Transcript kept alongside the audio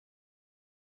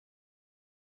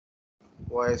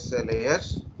OSI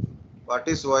layers. What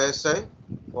is OSI?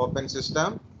 Open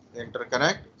System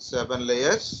Interconnect, 7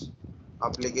 layers: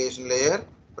 application layer,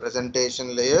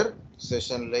 presentation layer,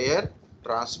 session layer,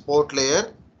 transport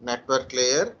layer, network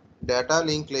layer, data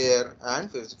link layer, and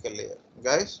physical layer.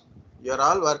 Guys, you are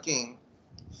all working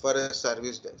for a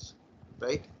service desk,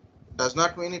 right? Does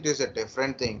not mean it is a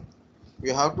different thing.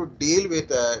 You have to deal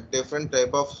with a different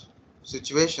type of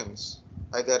situations.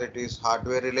 Either it is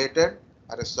hardware related,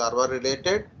 or a server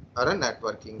related, or a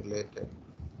networking related.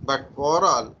 But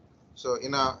overall, so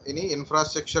in any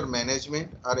infrastructure management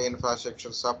or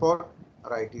infrastructure support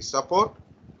or IT support,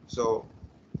 so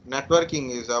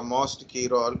networking is a most key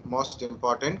role, most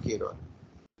important key role.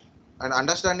 And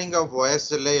understanding of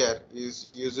OS layer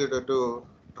is used to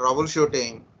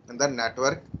troubleshooting and the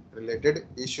network related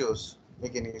issues. We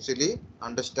can easily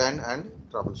understand and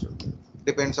troubleshoot.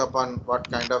 Depends upon what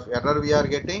kind of error we are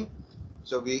getting.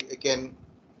 So we can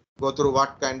go through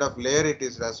what kind of layer it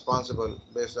is responsible.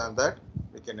 Based on that,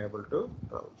 we can able to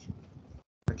troubleshoot.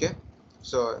 Okay.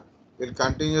 So we'll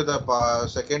continue the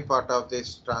second part of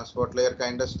this transport layer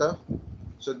kind of stuff.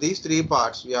 So these three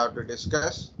parts we have to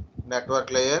discuss: network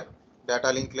layer,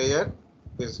 data link layer,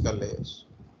 physical layers.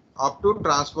 Up to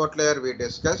transport layer we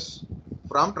discuss.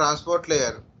 From transport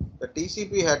layer, the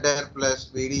TCP header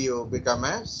plus VDU become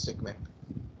a segment.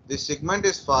 This segment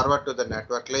is forward to the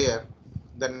network layer.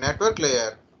 The network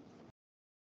layer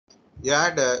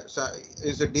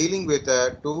is dealing with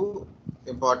two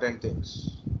important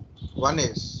things. One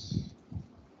is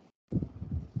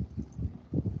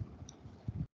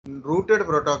routed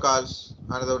protocols,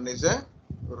 another one is a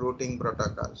routing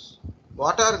protocols.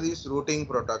 What are these routing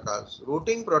protocols?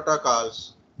 Routing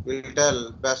protocols will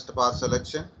tell best path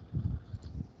selection.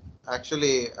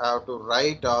 Actually, I have to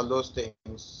write all those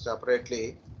things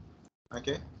separately.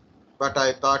 Okay, but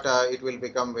I thought it will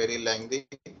become very lengthy.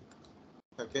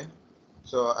 Okay,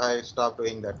 so I stopped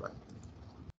doing that one.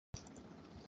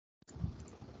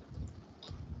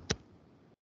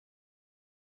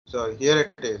 So here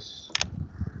it is.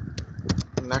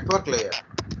 Network layer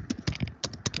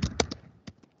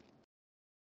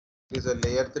is a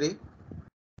layer 3.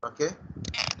 Okay,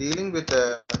 dealing with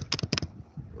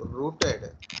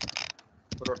routed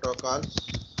protocols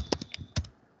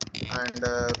and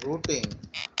routing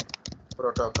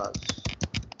protocols.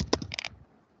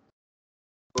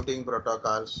 Routing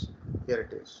protocols, here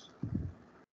it is.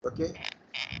 Okay,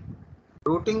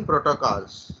 routing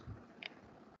protocols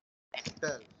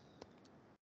tell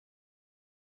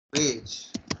reach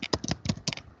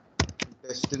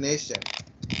destination.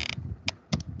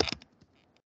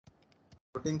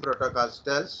 Routing protocols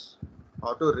tells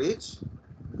how to reach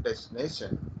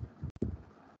destination.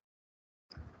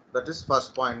 That is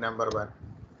first point, number 1.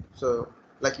 So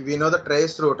like we know the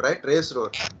trace route, right? Trace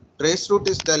route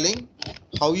is telling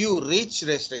how you reach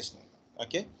destination.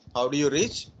 Okay, how do you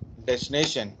reach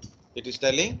destination? It is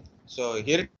telling. So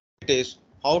here it is,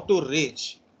 how to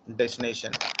reach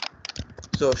destination.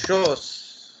 So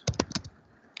shows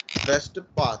best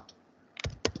path,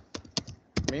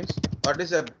 means what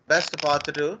is the best path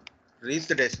to reach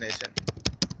the destination.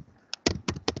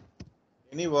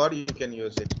 Any word you can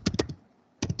use it.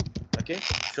 Okay,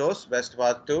 shows best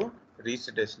path to reach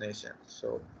the destination.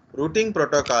 So routing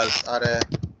protocols are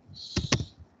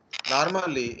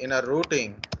normally in a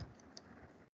routing.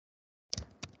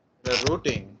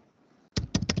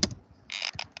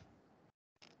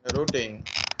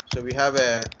 So we have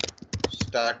a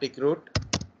static route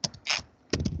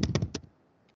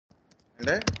and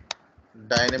a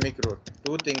dynamic route.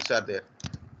 Two things are there.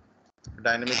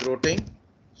 Dynamic routing,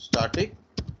 static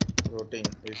routing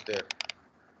is there.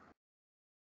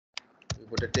 We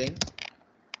put a thing.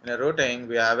 In a routing,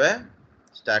 we have a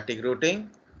static routing,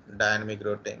 dynamic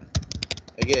routing.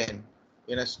 Again,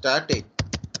 in a static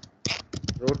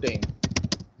routing,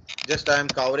 just I am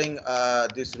covering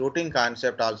this routing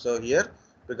concept also here,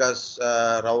 because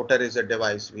router is a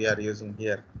device we are using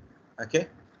here. Okay,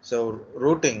 so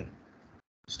routing,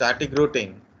 static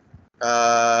routing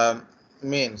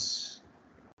means,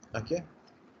 okay,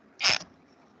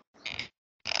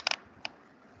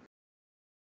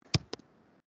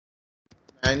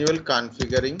 manual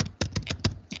configuring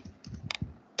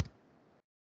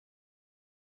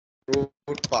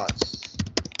route paths.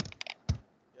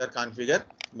 You are configured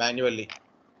manually.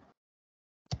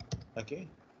 Okay,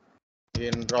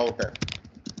 in a router.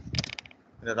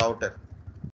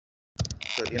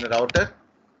 So in a router,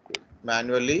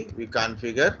 manually we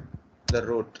configure the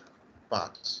route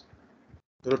paths,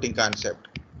 routing concept.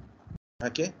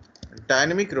 Okay,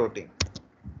 dynamic routing.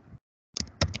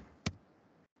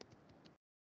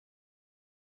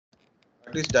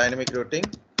 What is dynamic routing?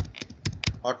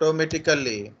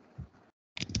 automatically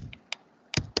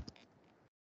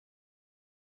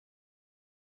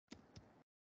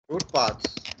root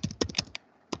paths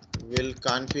will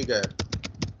configure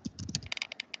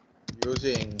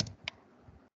using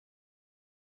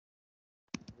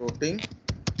routing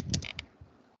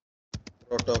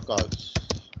protocols.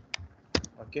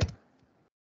 Okay.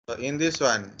 So in this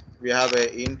one, we have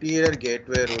a interior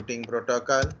gateway routing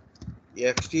protocol,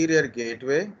 exterior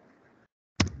gateway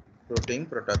routing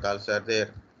protocols are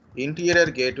there. Interior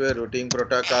gateway routing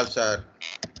protocols are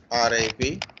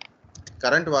RIP.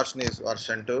 Current version is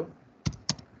version 2.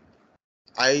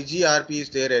 IGRP is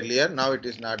there earlier. Now it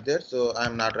is not there, so I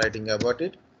am not writing about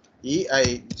it.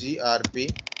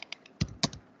 EIGRP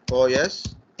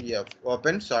OSPF,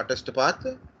 open shortest path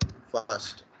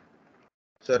first.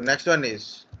 So next one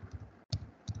is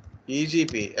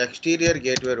EGP, exterior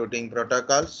gateway routing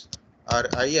protocols, or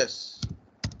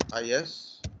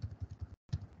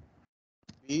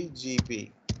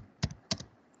BGP.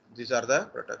 These are the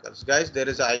protocols. Guys, there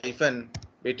is a hyphen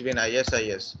between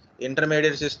IS,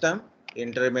 intermediate system,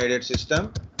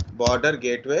 border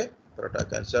gateway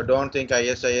protocol. So don't think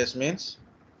IS means,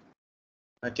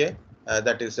 okay,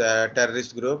 that is a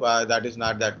terrorist group. That is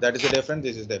not that. That is a different.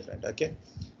 This is different. Okay.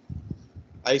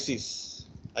 ISIS,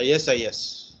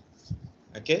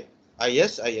 okay,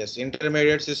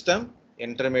 intermediate system.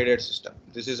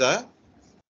 This is a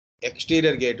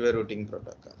exterior gateway routing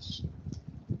protocols.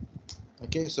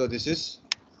 Okay, so this is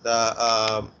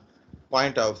the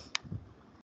point of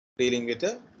dealing with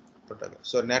a protocol.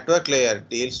 So network layer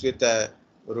deals with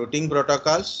routing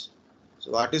protocols.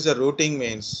 So what is the routing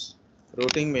means?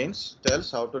 Routing means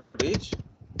tells how to reach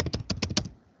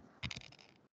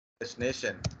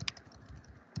destination.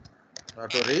 How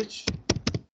to reach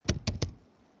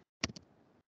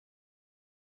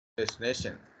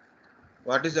destination.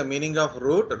 What is the meaning of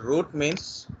route? Route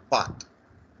means path,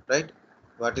 right?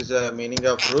 What is the meaning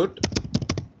of route?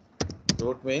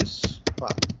 Route means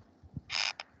path.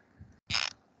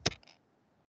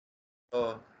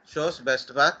 So shows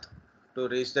best path to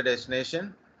reach the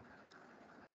destination.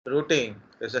 Routing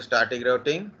is a static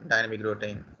routing, dynamic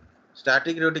routing.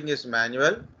 Static routing is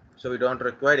manual, so we don't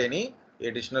require any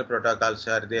additional protocols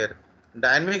are there.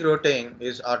 Dynamic routing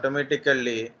is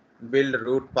automatically build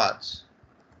route paths.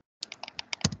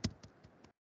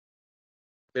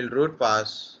 Build route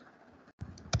paths.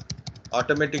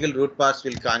 Automatical route paths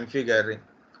will configure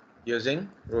using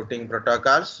routing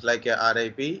protocols like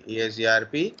RIP,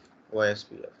 EIGRP,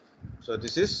 OSPF. So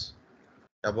this is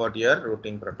about your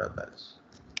routing protocols.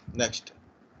 Next,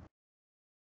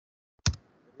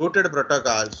 routed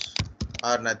protocols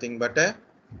are nothing but a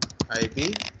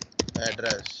IP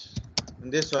address. In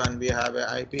this one, we have a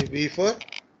IPv4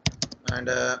 and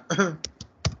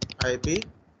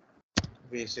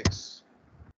IPv6.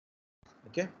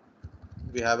 Okay,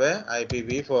 we have a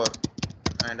IPv4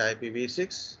 and IPv6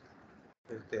 is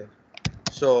there.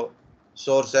 So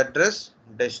source address,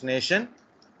 destination,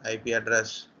 IP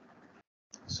address.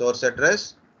 Source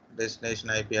address, destination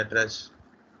IP address.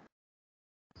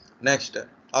 Next,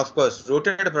 of course,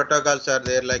 routed protocols are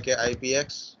there like a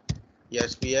IPX,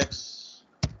 SPX,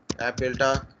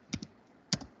 AppleTalk.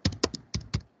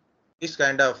 This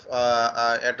kind of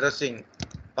addressing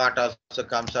part also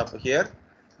comes up here,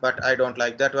 but I don't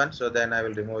like that one, so then I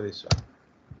will remove this one.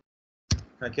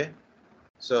 Okay,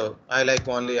 so I like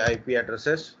only IP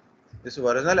addresses. This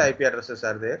original IP addresses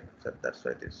are there, so that's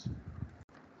why it is.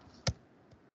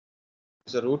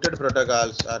 So routed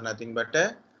protocols are nothing but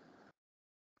a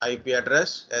IP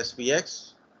address,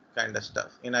 SPX kind of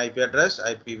stuff. In IP address,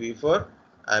 IPv4,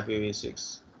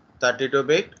 IPv6,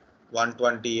 32-bit,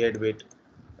 128-bit,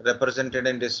 represented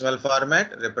in decimal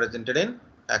format, represented in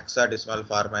hexadecimal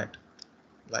format,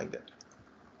 like that.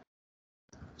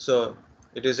 So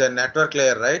it is a network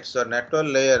layer, right? So network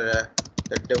layer,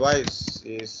 the device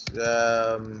is,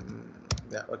 yeah,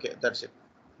 okay, that's it.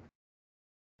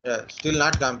 Yeah, still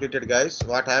not completed, guys.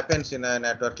 What happens in a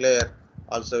network layer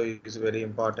also is very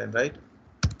important, right?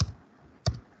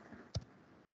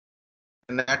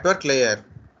 Network layer,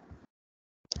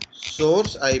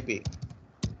 source IP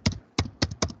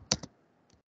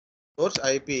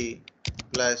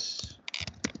plus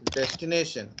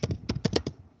destination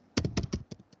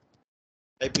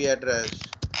IP address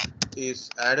is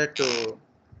added to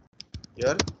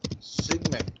your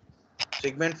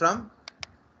segment from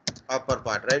upper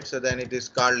part, right? So then it is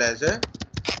called as a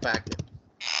packet.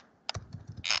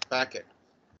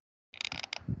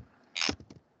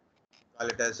 Call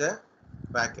it as a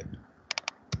packet.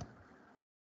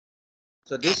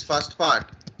 So this first part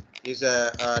is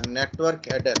a network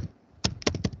header.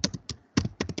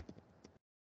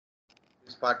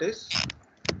 This part is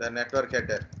the network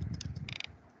header.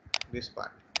 This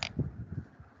part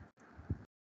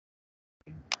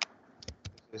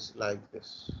is like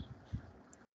this.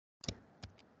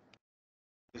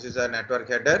 This is a network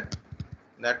header.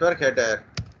 Network header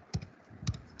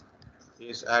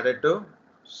is added to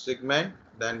segment.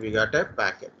 Then we got a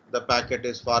packet. The packet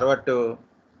is forward to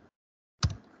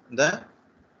the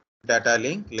data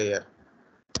link layer.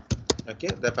 Okay,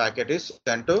 the packet is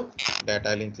sent to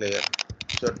data link layer.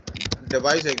 So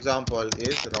device example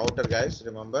is router, guys.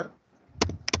 Remember,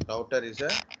 router is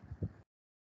a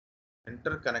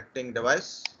interconnecting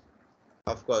device.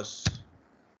 Of course,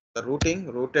 the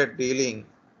routed dealing,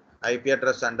 IP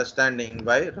address understanding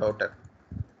by router.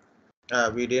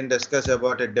 We didn't discuss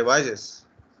about it devices,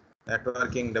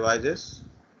 networking devices.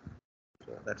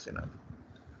 So that's enough.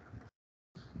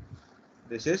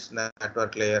 This is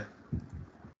network layer.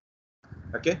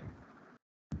 Okay.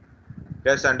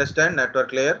 Guys, understand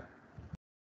network layer?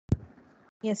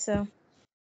 Yes, sir.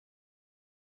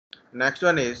 Next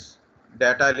one is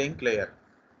data link layer.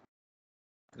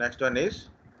 Next one is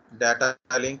data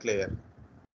link layer.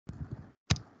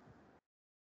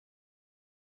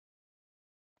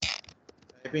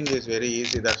 Typing is very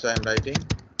easy, that's why I'm writing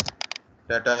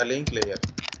data link layer.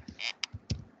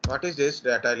 What is this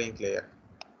data link layer?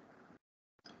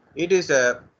 It is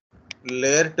a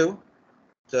layer 2.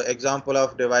 So example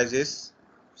of device is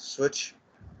switch.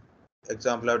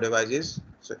 Example of device is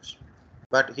switch.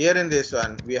 But here in this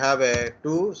one, we have a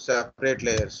two separate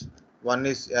layers. One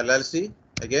is LLC,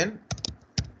 again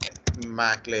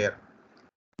MAC layer.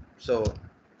 So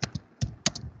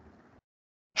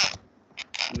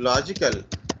logical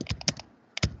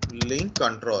link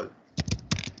control.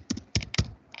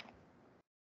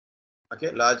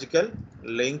 Okay, logical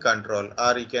link control,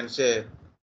 or you can say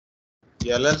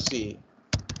LLC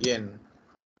in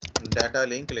data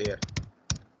link layer.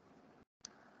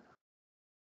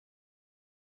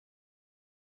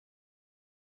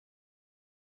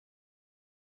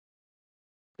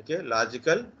 Okay,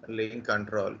 logical link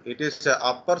control. It is the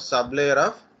upper sublayer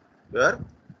of your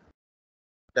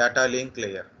data link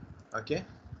layer. Okay.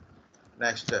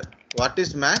 Next, what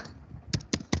is MAC?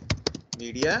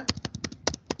 Media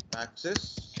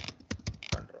access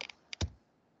control.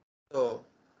 So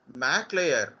MAC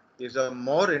layer is a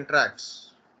more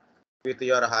interacts with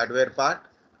your hardware part.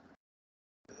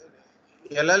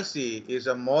 LLC is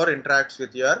a more interacts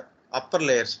with your upper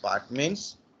layers part,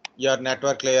 means your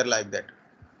network layer like that.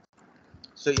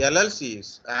 So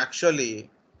LLCs actually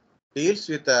deals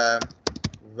with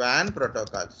WAN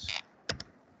protocols.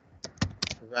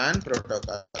 WAN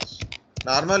protocols.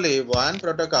 Normally WAN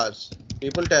protocols,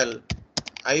 people tell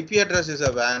IP address is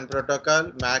a WAN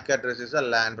protocol, MAC address is a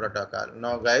LAN protocol.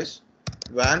 No guys,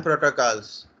 WAN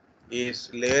protocols is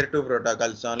layer 2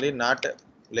 protocols only, not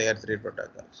layer 3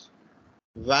 protocols.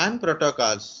 WAN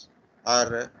protocols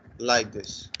are like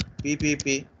this: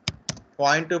 PPP,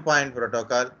 point-to-point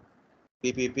protocol,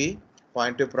 PPP,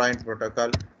 point-to-point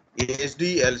protocol,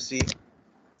 HDLC.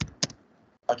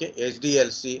 Okay,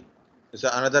 HDLC is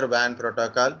another WAN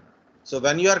protocol. So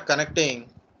when you are connecting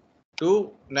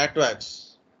two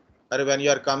networks, or when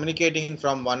you are communicating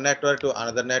from one network to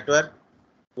another network,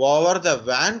 over the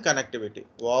WAN connectivity,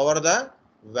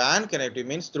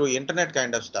 means through internet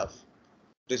kind of stuff.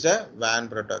 It is a WAN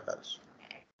protocol.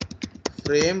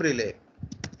 Frame relay,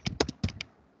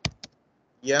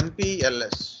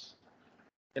 MPLS.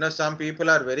 Some people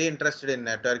are very interested in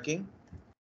networking.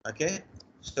 Okay,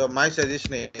 so my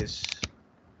suggestion is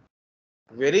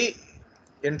very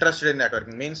interested in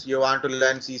networking, means you want to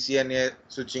learn CCNA,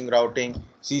 switching, routing,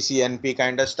 CCNP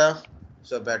kind of stuff.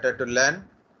 So better to learn,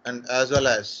 and as well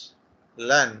as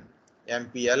learn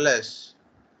MPLS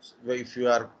if you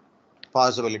are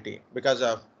possibility, because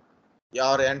of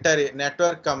your entire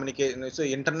network communication. So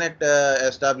internet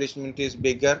establishment is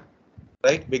bigger,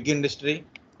 right? Big industry.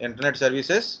 Internet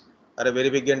services are a very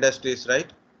big industries, right?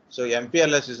 So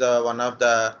MPLS is one of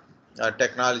the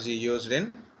technology used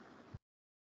in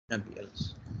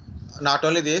MPLS. Not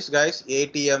only this, guys,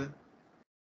 ATM,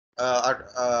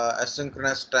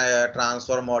 asynchronous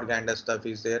transfer mode kind of stuff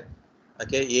is there.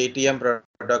 Okay, ATM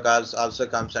protocols also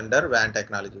comes under WAN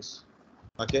technologies.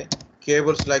 Okay,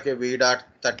 cables like a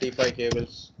V.35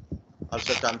 cables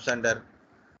also comes under.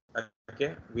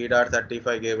 Okay,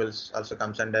 V.35 cables also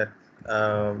comes under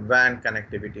WAN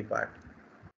connectivity part.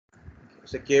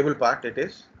 So cable part, it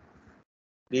is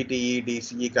DTE,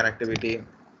 DCE connectivity.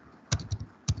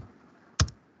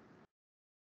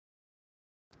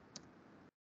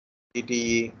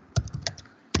 DTE,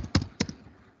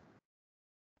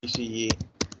 DCE.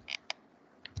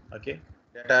 Okay,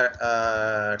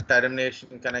 data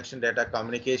termination connection, data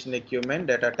communication equipment,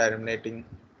 data terminating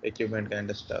equipment kind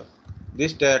of stuff.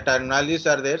 These terminologies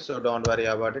are there, so don't worry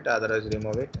about it, otherwise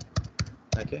remove it.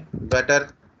 Okay, better.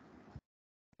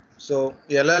 So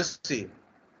LLC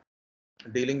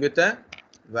dealing with the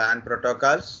WAN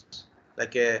protocols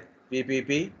like a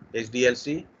PPP,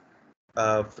 HDLC,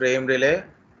 frame relay,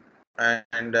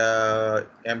 and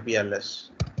MPLS.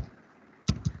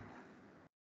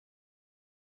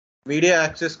 Media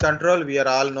access control, we are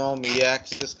all know media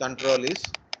access control is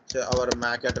our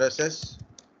MAC addresses,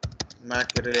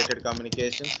 MAC related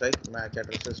communications, right? MAC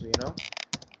addresses, we know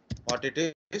what it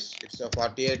is. It's a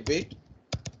 48-bit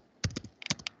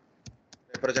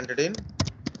represented in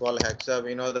 12 hexa.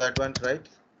 We know that one, right?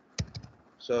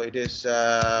 So it is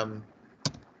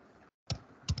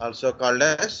also called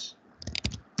as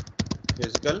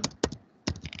physical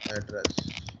address.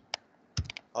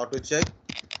 How to check?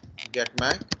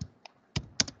 Getmac.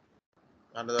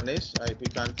 Another one is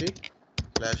ipconfig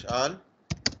 /all.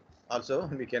 Also,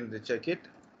 we can check it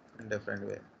in different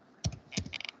way.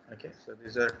 Okay, so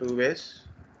these are two ways.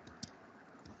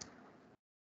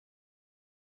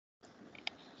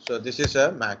 So this is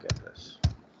a MAC address.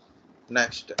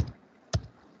 Next.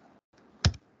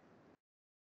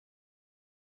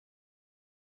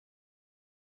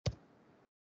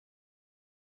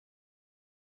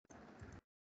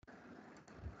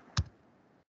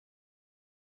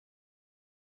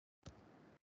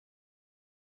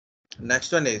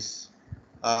 Next one is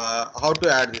how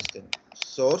to add this thing.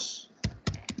 Source,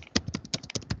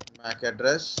 MAC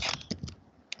address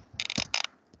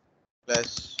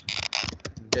plus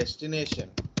destination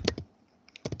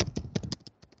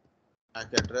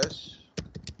MAC address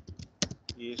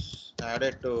is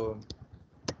added to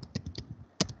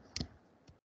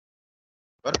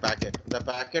our packet. The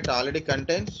packet already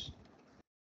contains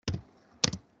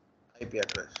IP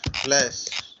address plus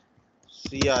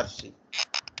CRC.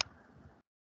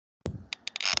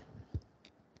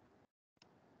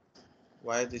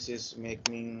 Why this is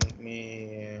making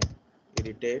me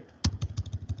irritate?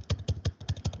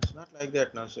 It's not like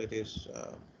that now, so it is.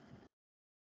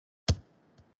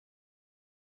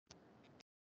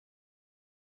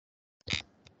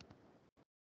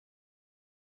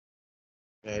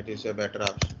 Yeah, it is a better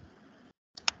option.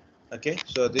 Okay,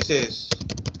 so this is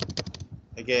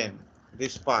again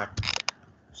this part.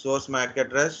 Source MAC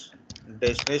address,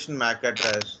 destination MAC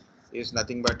address is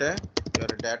nothing but your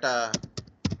data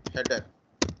header,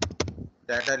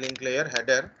 data link layer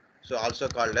header, so also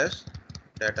called as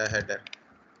data header.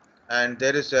 And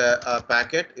there is a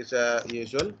packet is a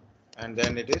usual, and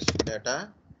then it is data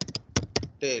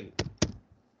tail.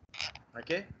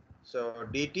 Okay, so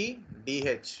DT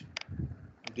DH,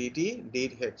 DT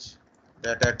DH,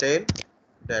 data tail,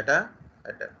 data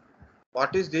header.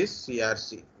 What is this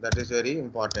CRC? That is very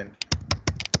important.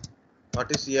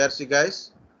 What is CRC,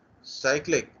 guys?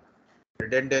 Cyclic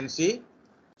redundancy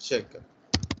check.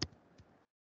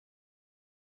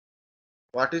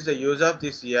 What is the use of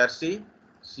this CRC?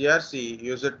 CRC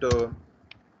used to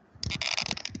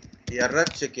error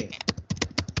checking.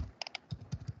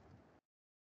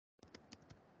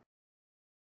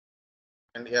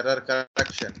 And error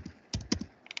correction.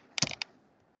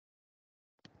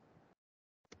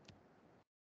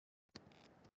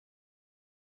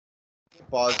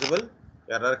 Possible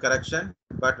error correction,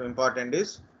 but important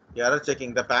is error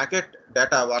checking. The packet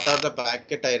data, what are the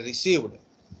packet I received?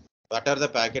 What are the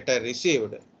packet I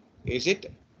received? Is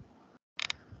it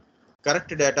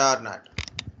correct data or not?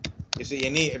 Is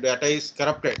any data is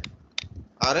corrupted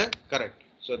or correct?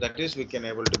 So that is we can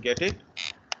able to get it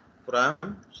from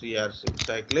CRC,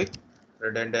 cyclic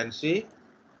redundancy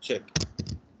check.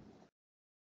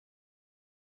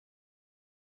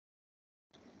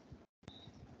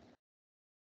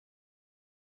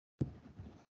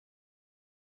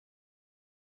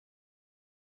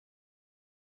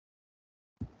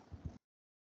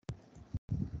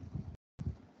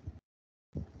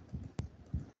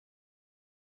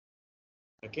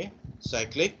 Okay,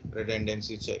 cyclic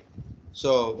redundancy check.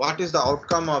 So what is the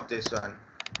outcome of this one?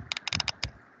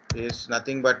 Is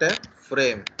nothing but a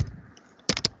frame.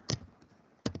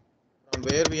 From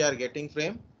where we are getting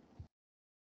frame?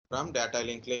 From data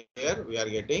link layer we are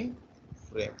getting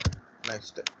frame.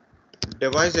 Next,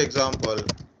 device example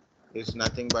is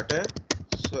nothing but a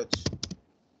switch.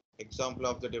 Example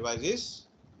of the device is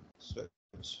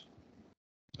switch.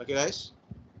 Okay, guys.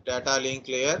 Data link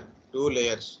layer, two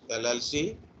layers,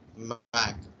 LLC,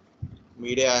 MAC.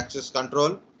 Media access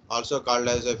control, also called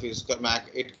as a physical MAC.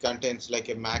 It contains like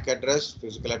a MAC address,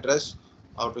 physical address.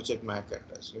 How to check MAC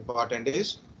address? Important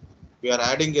is we are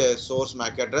adding a source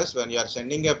MAC address when you are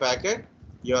sending a packet.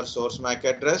 your source MAC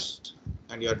address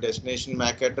and your destination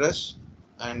MAC address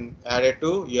and added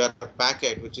to your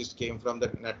packet which is came from the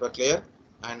network layer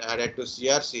and added to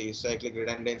CRC, cyclic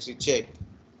redundancy check.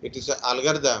 It is an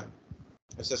algorithm.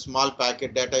 It's a small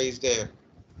packet data is there.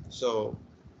 So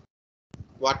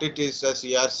what it is a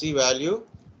CRC value.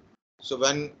 So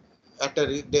when at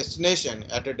a destination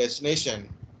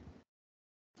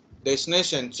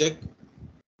check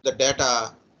the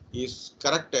data is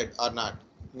corrected or not,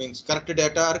 means correct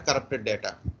data or corrupted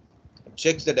data. It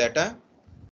checks the data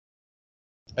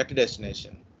at a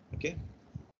destination. Okay.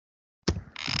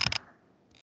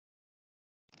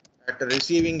 At the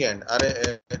receiving end or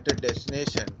at a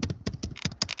destination,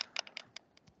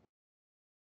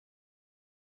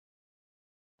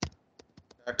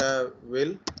 data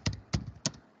will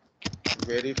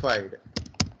verified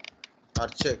or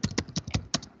checked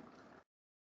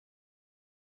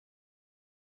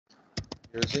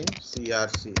using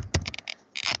CRC.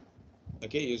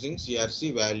 Okay, using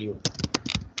CRC value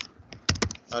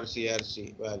or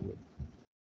CRC value.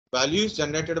 Value is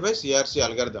generated by CRC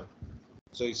algorithm.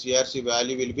 So CRC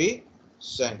value will be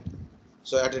sent.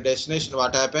 So at a destination,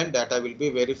 what happened? Data will be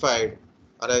verified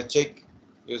or I check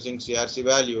using CRC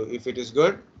value. If it is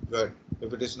good, good.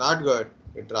 If it is not good,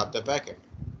 it drop the packet.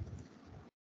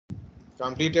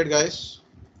 Completed, guys.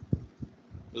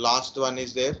 Last one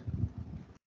is there.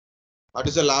 What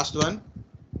is the last one?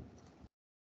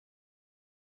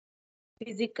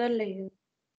 Physical layer.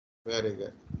 Very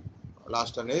good.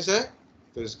 Last one is a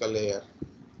physical layer.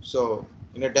 So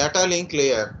in a data link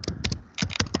layer,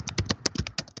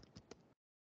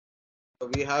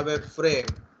 we have a frame.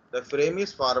 The frame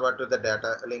is forward to the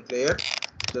data link layer.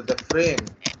 So the frame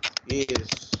is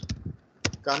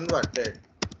converted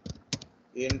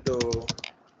into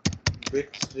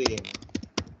bit stream.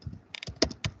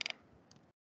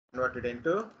 Converted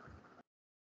into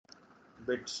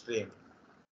bit stream.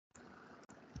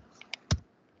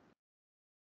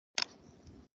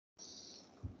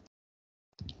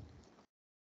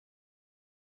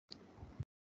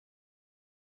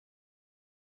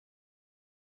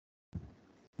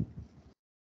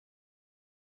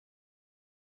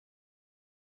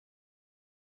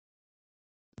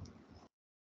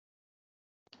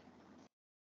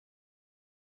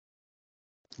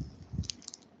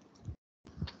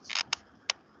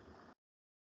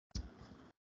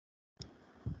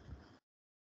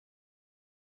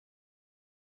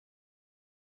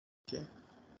 Okay.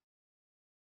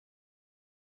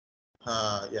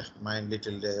 Yeah, mine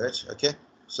little diverge. Okay.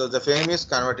 So the frame is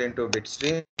converted into bit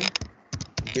stream.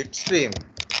 Bit stream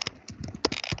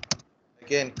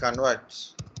again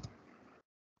converts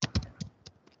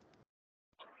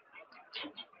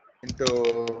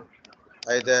into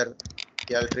either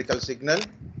electrical signal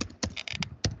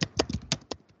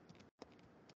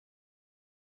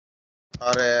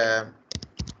or a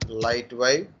light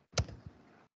wave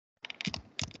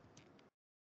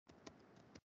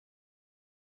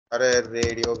or a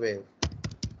radio wave.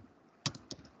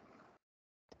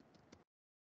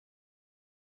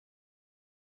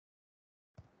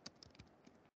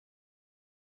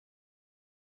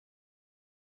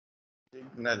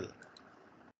 Signal.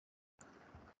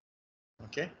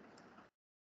 Okay.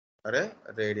 Or a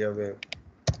radio wave.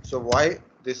 So why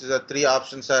this is a three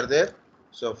options are there.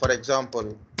 So for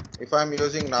example, if I'm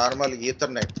using normal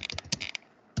Ethernet,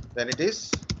 then it is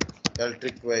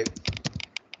electric wave,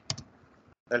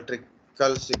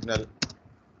 electrical signal,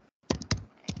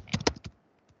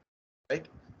 right?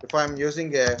 If I'm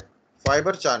using a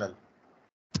fiber channel,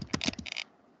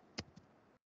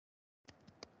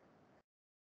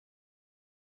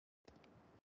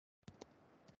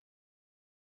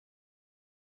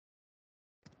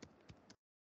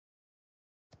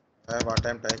 what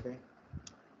I'm typing.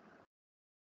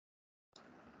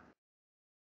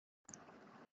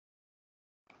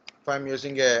 If I'm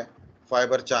using a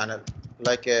fiber channel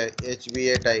like a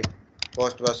HBA type,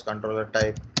 post bus controller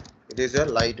type, it is a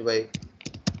light wave.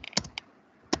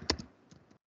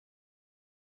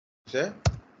 It's a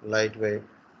light wave.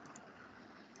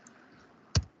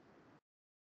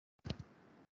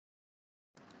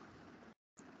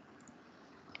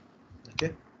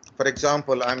 Okay. For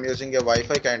example, I'm using a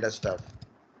Wi-Fi kind of stuff.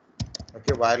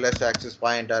 Okay, wireless access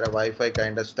point or a Wi-Fi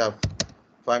kind of stuff.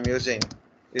 If I'm using,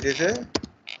 it is a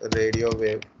radio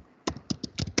wave,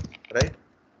 right?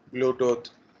 Bluetooth,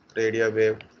 radio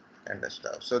wave kind of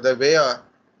stuff. So the way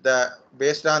the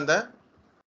based on the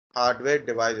hardware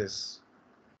devices,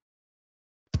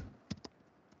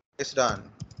 based on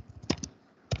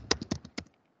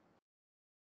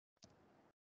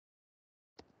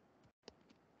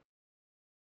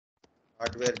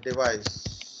hardware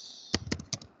device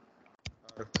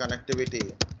or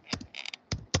connectivity.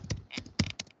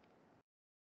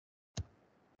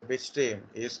 Bit stream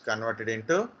is converted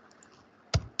into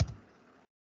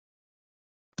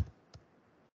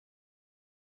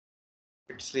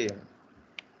bit stream,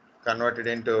 converted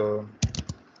into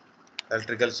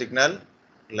electrical signal,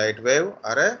 light wave,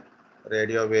 or a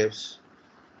radio waves.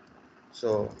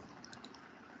 So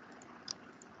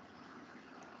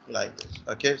like this.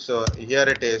 Okay, so here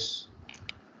it is.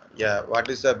 Yeah, what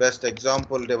is the best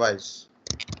example device?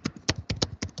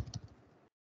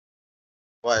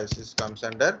 Device this comes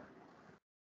under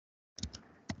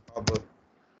both.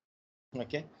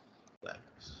 Okay, like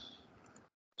this.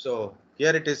 So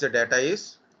here it is, the data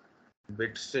is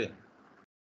bit stream.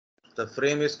 The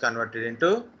frame is converted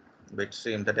into bit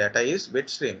stream. The data is bit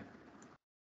stream.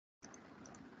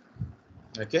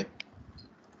 Okay,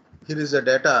 here is the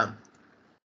data.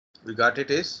 We got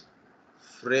it is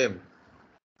frame.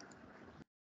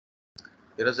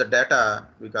 Here is the data.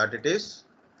 We got it is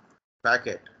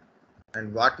packet.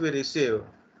 And what we receive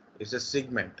is a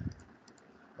segment.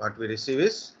 What we receive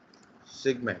is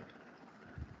segment.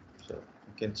 So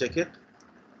you can check it.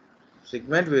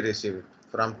 Segment we receive it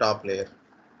from top layer.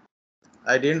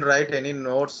 I didn't write any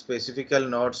notes, specific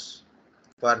notes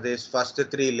for these first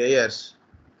three layers,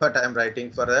 but I'm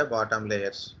writing for the bottom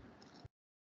layers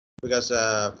because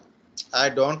I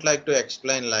don't like to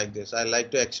explain like this. I like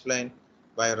to explain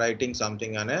by writing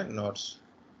something on a notes.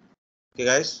 Okay,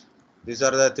 guys, these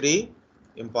are the three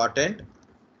important,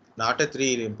 not a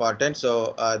three important.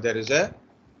 So there is a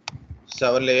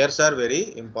 7 layers are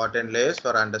very important layers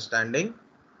for understanding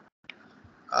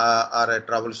or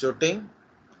troubleshooting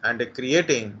and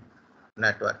creating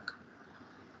network.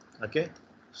 Okay,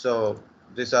 so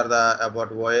these are the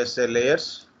about OSI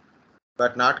layers,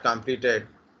 but not completed.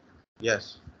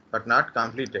 Yes, but not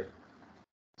completed.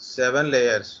 7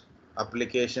 layers: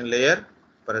 application layer,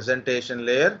 presentation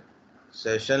layer,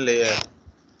 session layer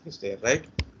is there, right?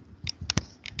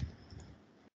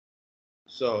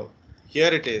 So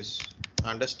here it is.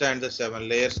 Understand the 7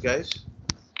 layers, guys.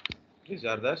 These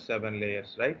are the 7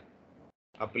 layers, right?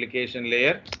 Application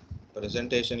layer,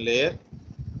 presentation layer,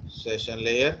 session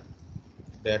layer,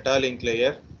 data link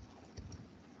layer,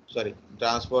 sorry,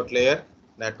 transport layer,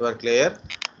 network layer,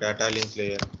 data link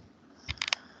layer.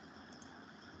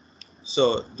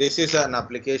 So this is an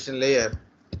application layer.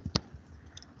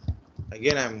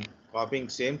 Again, I'm copying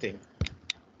same thing.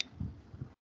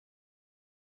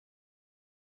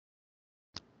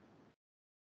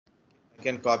 I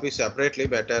can copy separately,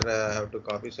 better have to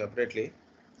copy separately,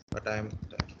 but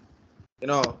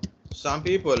some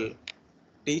people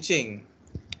teaching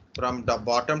from the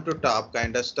bottom to top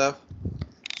kind of stuff.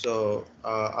 So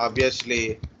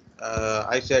obviously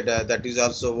I said that is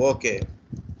also okay.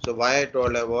 So why I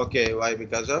told okay, why?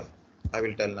 Because of, I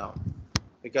will tell now.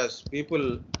 Because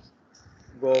people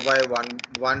go by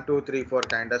 1, 2, 3, 4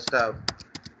 kind of stuff.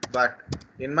 But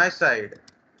in my side,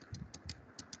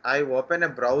 I open a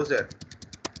browser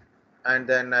and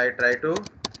then I try to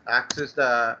access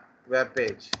the web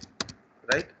page,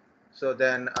 right? So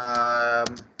then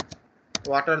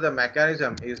what are the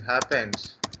mechanism is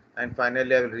happens, and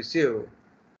finally I will receive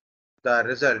the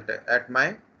result at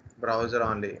my browser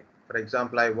only. For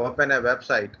example, I open a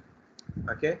website.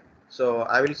 Okay, so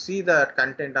I will see the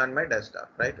content on my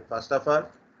desktop, right? First of all,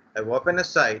 I open a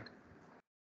site.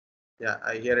 Yeah,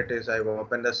 here it is. I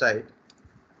open the site.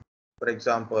 For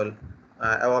example,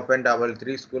 I open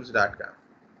 3schools.com.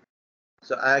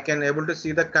 So I can able to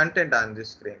see the content on this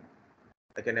screen.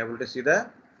 I can able to see the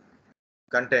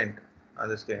content on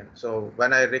the screen. So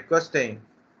when I requesting,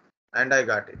 and I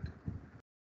got it.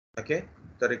 Okay,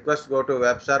 the request go to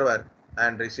web server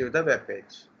and receive the web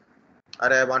page.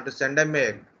 Or I want to send a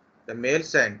mail. The mail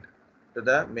sent to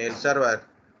the mail server,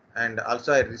 and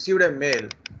also I received a mail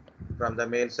from the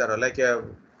mail server, like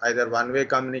either one-way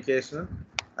communication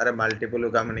or a multiple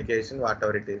communication,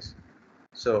 whatever it is.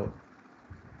 So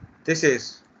this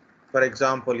is, for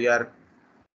example, your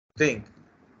thing.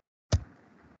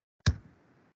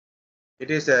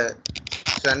 It is a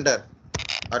sender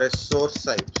or a source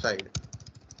side.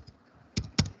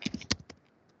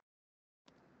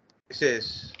 This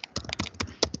is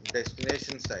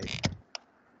destination side.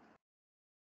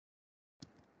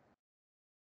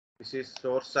 This is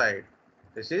source side.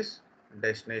 This is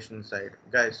destination side.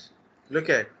 Guys, look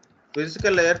at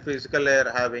physical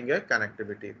layer having a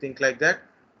connectivity. Think like that.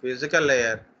 Physical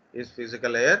layer is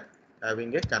physical layer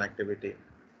having a connectivity.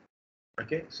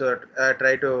 Okay, so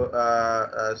try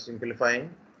to simplifying,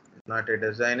 not a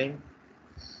designing.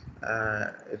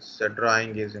 It's a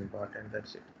drawing is important.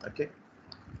 That's it. Okay,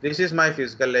 this is my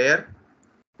physical layer.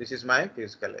 This is my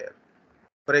physical layer.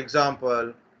 For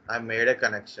example, I made a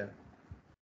connection.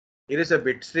 Here is a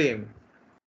bit stream.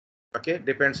 Okay,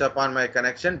 depends upon my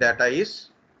connection, data is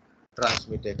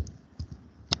transmitted,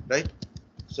 right?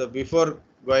 So before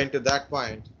going to that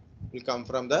point, will come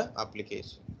from the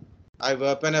application. I've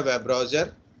opened a web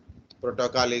browser.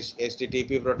 Protocol is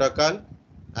HTTP protocol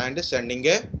and sending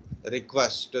a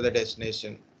request to the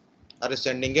destination or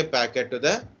sending a packet to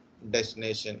the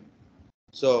destination.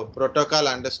 So protocol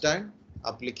understand,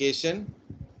 application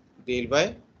deal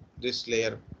by this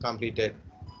layer completed.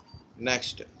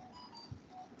 Next,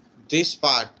 this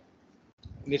part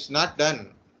it's not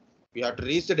done. We have to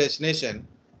reach the destination.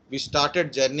 We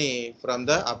started journey from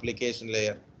the application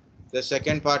layer. The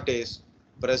second part is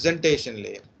presentation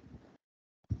layer.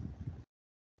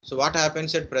 So what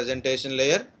happens at presentation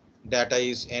layer? Data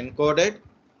is encoded.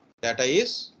 Data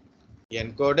is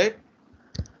encoded.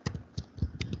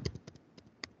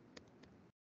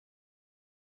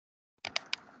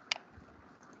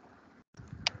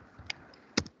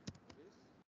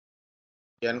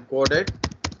 Encoded,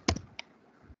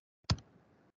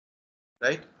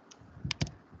 right?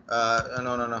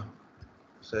 No.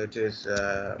 So it is.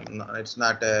 No, it's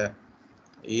not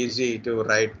easy to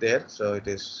write there. So it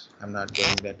is. I'm not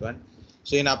going that one.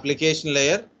 So in application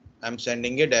layer, I'm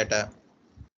sending a data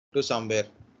to somewhere.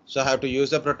 So I have to use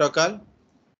the protocol.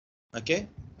 Okay,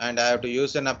 and I have to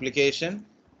use an application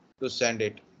to send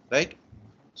it, right?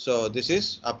 So this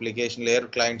is application layer,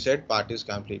 client side part is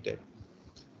completed.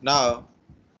 Now,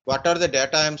 what are the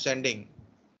data I am sending?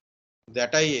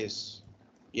 Data is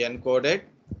encoded.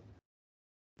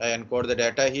 I encode the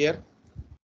data here.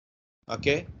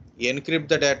 Okay, encrypt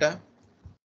the data.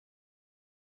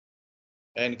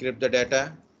 Encrypt the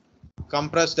data.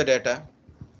 Compress the data.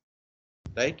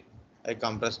 Right? I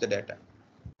compress the data.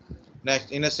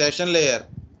 Next, in a session layer,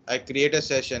 I create a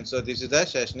session. So this is the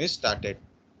session is started.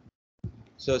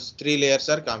 So three layers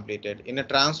are completed. In a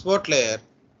transport layer,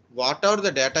 whatever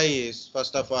the data is,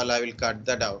 first of all, I will cut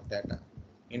that out data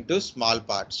into small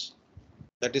parts.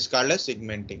 That is called as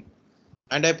segmenting.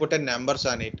 And I put a numbers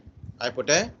on it. I put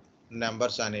a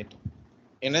numbers on it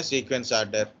in a sequence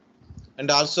order.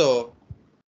 And also,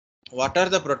 what are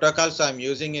the protocols I'm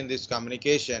using in this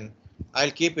communication?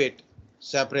 I'll keep it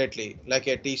separately, like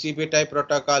a TCP type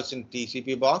protocols in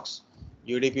TCP box,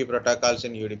 UDP protocols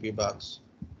in UDP box.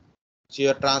 So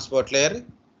your transport layer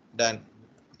done.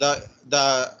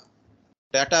 The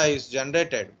data is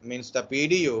generated, means the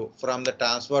PDU from the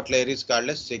transport layer is called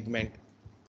a segment.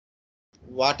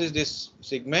 What is this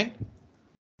segment?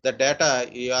 The data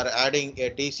you are adding a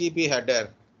TCP header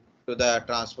to the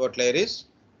transport layer is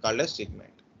called a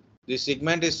segment. This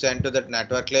segment is sent to the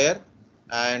network layer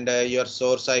and your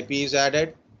source IP is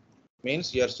added,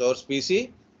 means your source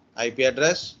PC, IP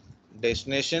address,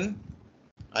 destination,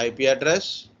 IP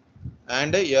address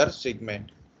and your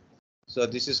segment. So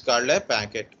this is called a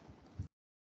packet.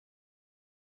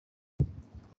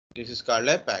 This is called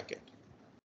a packet.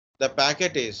 The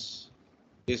packet is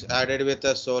added with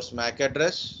a source MAC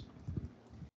address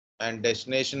and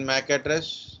destination MAC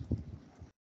address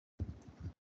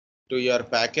to your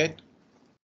packet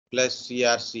plus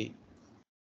CRC.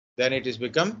 Then it is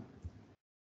become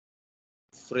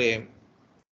frame.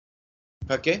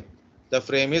 Okay, the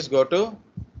frame is go to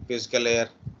physical layer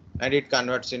and it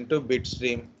converts into bit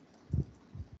stream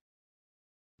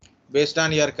based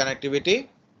on your connectivity,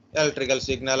 electrical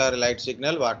signal or light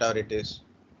signal, whatever it is.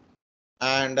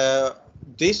 And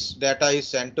this data is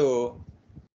sent to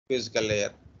physical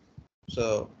layer.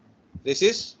 So this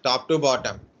is top to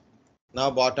bottom.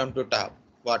 Now bottom to top,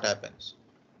 what happens?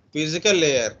 Physical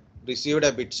layer received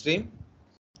a bit stream,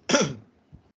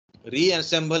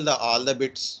 reassemble all the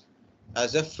bits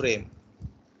as a frame.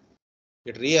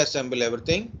 It reassemble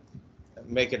everything,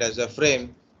 make it as a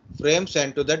frame. Frame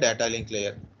sent to the data link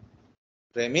layer.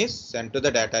 Frame is sent to the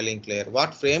data link layer.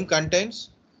 What frame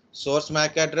contains? Source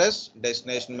MAC address,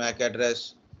 destination MAC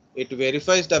address. It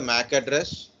verifies the MAC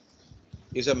address.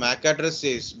 Is a MAC address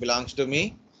is belongs to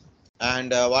me.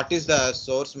 And what is the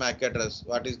source MAC address?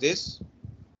 What is this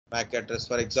MAC address?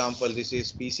 For example, this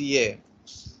is PCA.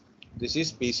 This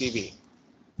is PCB.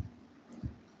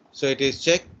 So it is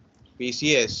check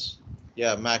PCS,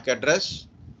 yeah, MAC address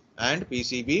and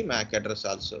PCB MAC address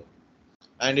also.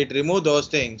 And it remove those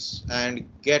things and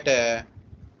get a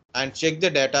and check the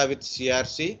data with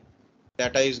CRC.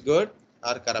 Data is good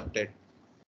or corrupted.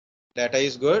 Data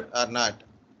is good or not.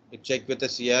 It check with the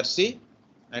CRC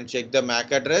and check the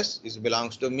MAC address is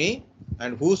belongs to me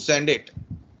and who send it.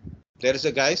 There is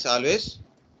a guys always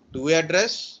to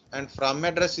address and from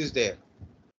address is there.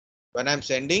 When I'm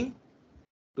sending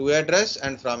to address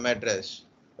and from address,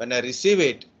 when I receive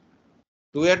it,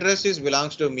 To address is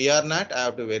belongs to me or not, I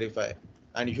have to verify.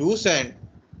 And who sent,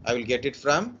 I will get it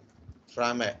from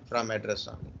address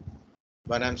only.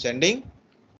 When I'm sending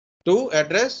to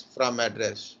address from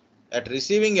address. At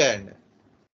receiving end,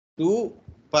 to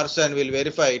person will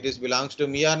verify it is belongs to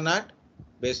me or not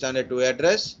based on the to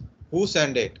address. Who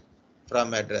send it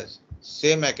from address.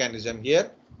 Same mechanism here.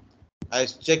 I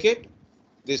check it.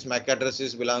 This MAC address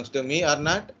is belongs to me or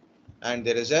not, and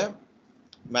there is a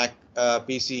MAC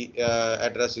PC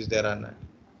address is there or not.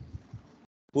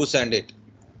 Who send it?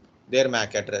 Their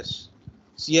MAC address.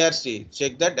 CRC,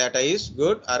 check that data is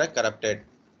good or corrupted,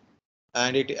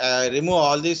 and it remove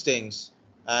all these things,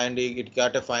 and it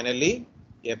got a finally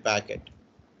a packet.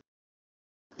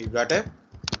 It got a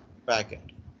packet.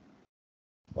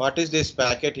 What is this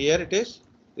packet here? It is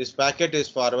this packet is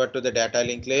forward to the data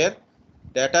link layer.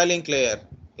 Data link layer.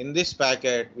 In this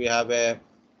packet, we have a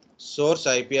source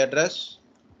IP address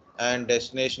and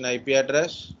destination IP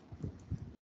address,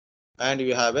 and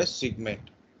we have a segment,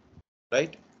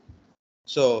 right?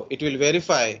 So it will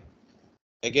verify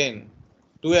again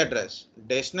to address.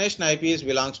 Destination IP is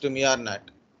belongs to me or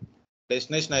not.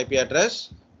 Destination IP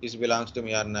address is belongs to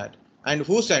me or not. And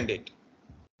who send it?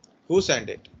 Who send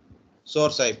it?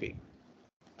 Source IP.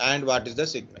 And what is the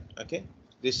segment? Okay.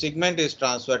 This segment is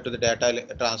transferred to the data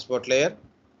transport layer.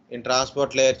 In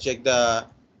transport layer, check the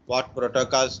what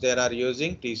protocols they are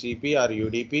using, TCP or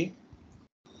UDP.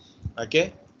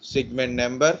 Okay. Segment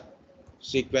number,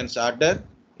 sequence order,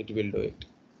 it will do it.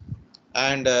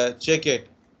 And check it.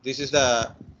 This is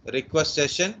the request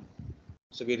session.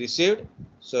 So we received.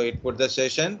 So it put the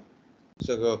session.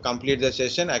 So go complete the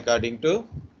session according to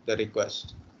the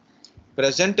request.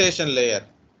 Presentation layer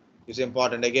is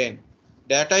important again.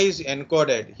 Data is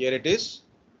encoded. Here it is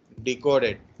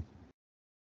decoded.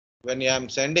 When I am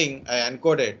sending, I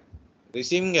encoded.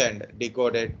 Receiving end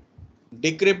decoded.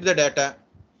 Decrypt the data.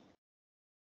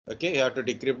 Okay, you have to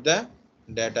decrypt the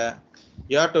data.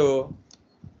 You have to.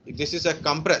 This is a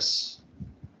compress.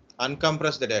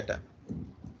 Uncompress the data.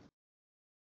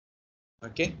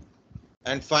 Okay,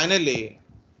 and finally,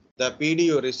 the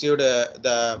PDU received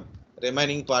the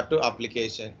remaining part to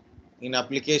application. In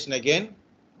application again,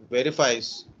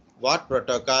 verifies what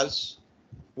protocols,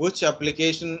 which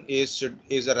application is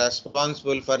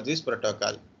responsible for this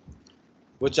protocol.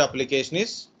 Which application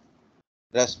is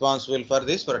responsible for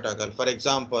this protocol? For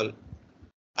example,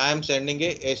 I am sending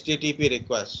a HTTP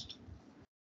request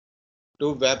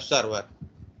to web server.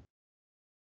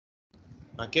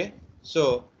 Okay,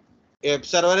 so web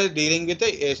server is dealing with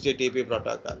a HTTP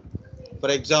protocol. For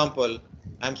example,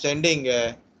 I'm sending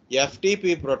a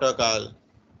FTP protocol,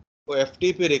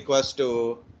 FTP request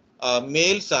to a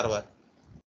mail server.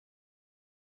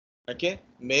 Okay,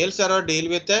 mail server deal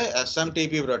with a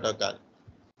SMTP protocol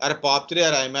or POP3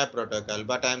 or IMAP protocol,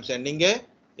 but I'm sending a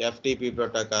FTP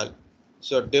protocol.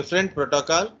 So different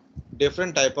protocol,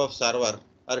 different type of server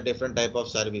or different type of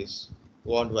service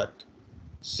won't work.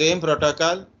 Same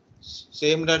protocol,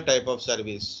 same type of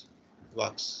service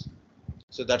works.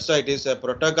 So that's why it is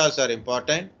protocols are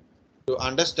important to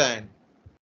understand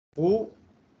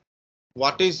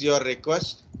what is your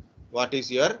request, what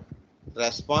is your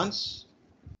response,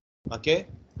 okay,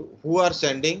 who are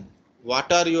sending,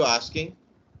 what are you asking,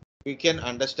 we can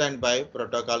understand by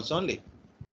protocols only.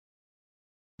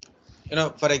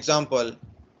 For example,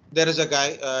 there is a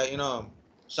guy,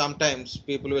 sometimes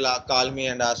people will call me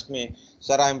and ask me,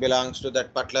 sir, I belongs to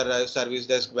that particular service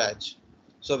desk batch.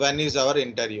 So when is our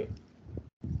interview?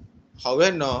 How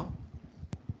I know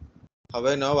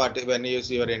when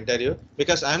is your interview?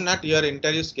 Because I'm not your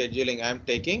interview scheduling, I'm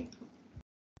taking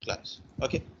class.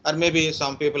 Okay, or maybe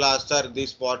some people ask, sir,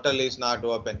 this portal is not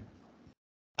open.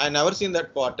 I never seen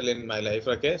that portal in my life.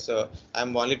 Okay, so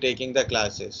I'm only taking the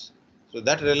classes. So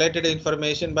that related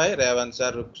information by Revan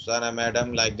sir, Ruksana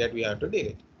madam, like that we have to deal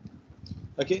it.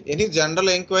 Okay, any general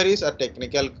inquiries or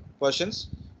technical questions,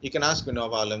 you can ask me, no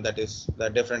problem. That is the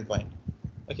different point.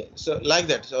 Okay, so like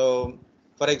that. So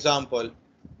for example,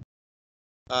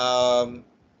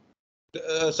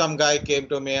 some guy came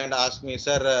to me and asked me,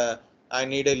 sir, I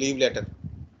need a leave letter.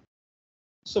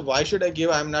 So why should I give?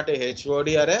 I'm not a HOD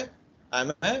or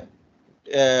I'm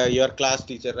your class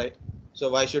teacher, right? So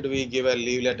why should we give a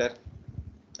leave letter?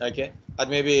 Okay, or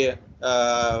maybe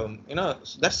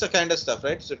that's the kind of stuff,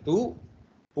 right? So to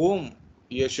whom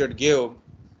you should give.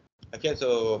 Okay,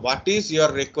 so what is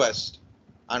your request?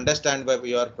 Understand by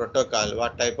your protocol,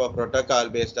 what type of protocol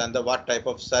based on the what type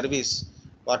of service,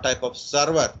 what type of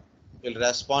server will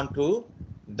respond to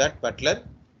that particular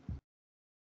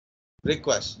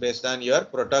request based on your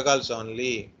protocols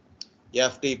only.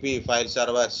 FTP file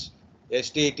servers,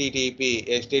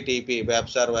 HTTP web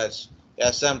servers,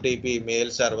 SMTP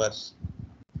mail servers.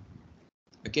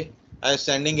 Okay, I am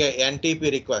sending a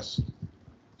NTP request.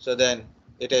 So then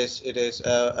it is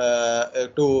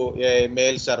to a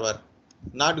mail server.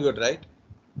 Not good, right?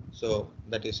 So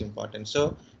that is important.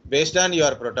 So based on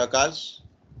your protocols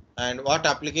and what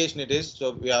application it is,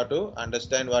 so we have to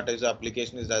understand what is the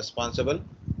application is responsible.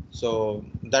 So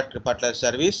that particular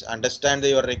service understand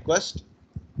your request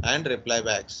and reply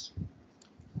backs.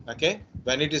 Okay,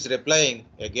 when it is replying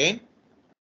again,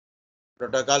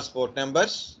 protocols port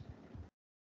numbers.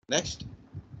 Next,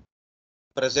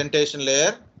 presentation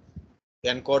layer,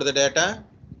 encode the data,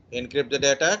 encrypt the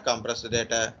data, compress the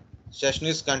data. Session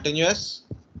is continuous,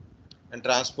 and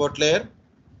transport layer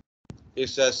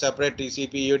is a separate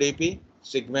TCP UDP,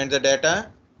 segment the data,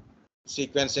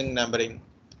 sequencing numbering.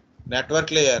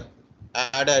 Network layer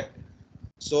added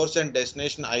source and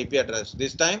destination IP address.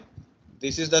 This time,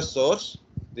 this is the source,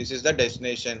 this is the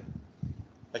destination.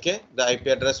 Okay, the IP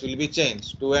address will be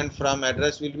changed. To and from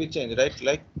address will be changed, right?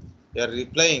 Like you are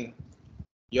replying,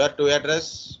 your to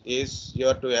address is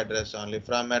your to address only.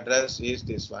 From address is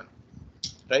this one,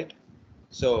 right?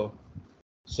 So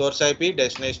source IP,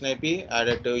 destination IP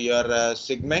added to your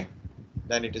segment,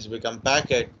 then it is become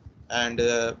packet, and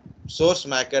source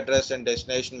MAC address and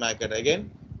destination MAC address. Again,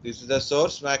 this is the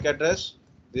source MAC address,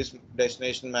 this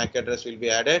destination MAC address will be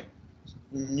added.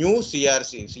 New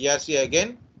CRC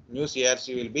again, new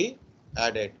CRC will be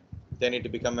added. Then it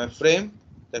become a frame.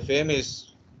 The frame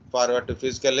is forward to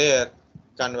physical layer,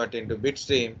 convert into bit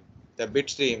stream. The bit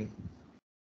stream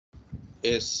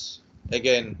is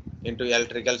again into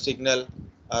electrical signal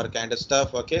or kind of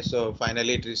stuff. Okay, so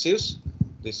finally it receives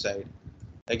this side.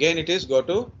 Again it is go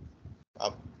to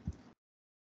up.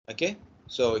 Okay,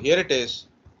 so here it is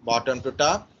bottom to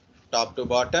top, top to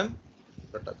bottom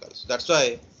protocols. That's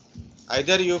why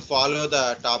either you follow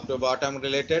the top to bottom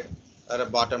related or a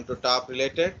bottom to top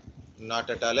related, not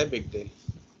at all a big deal.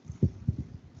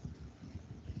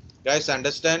 Guys,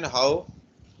 understand how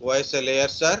OSI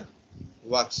layers are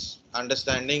works,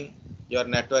 understanding your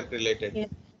network related. Yes.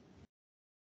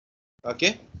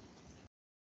 Okay,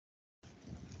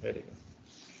 very good.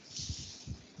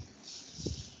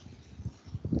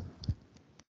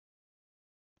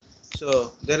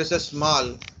 So there is a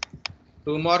small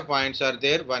two more points are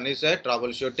there. One is a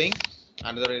troubleshooting,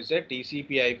 another is a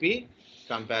TCP IP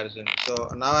comparison. So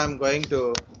now I'm going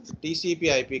to TCP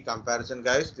IP comparison,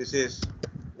 guys. This is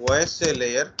OSI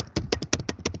layer.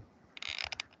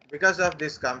 Because of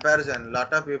this comparison,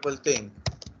 lot of people think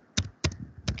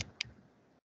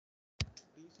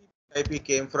TCP IP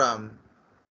came from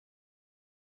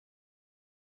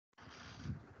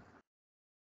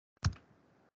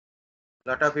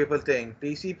lot of people think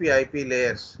TCP IP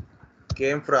layers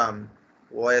came from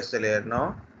OSI layer.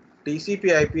 No, TCP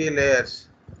IP layers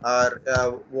are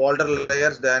older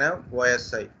layers than a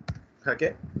OSI.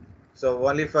 Okay, so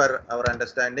only for our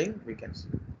understanding we can see.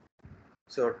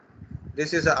 So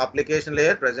this is the application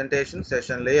layer, presentation,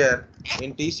 session layer.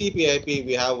 In TCP IP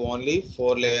we have only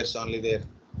 4 layers only there.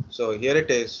 So here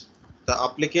it is. The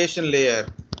application layer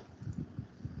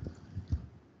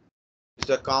is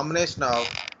a combination of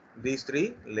these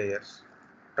 3 layers.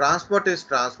 Transport is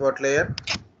transport layer.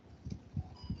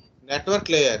 Network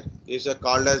layer is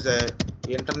called as a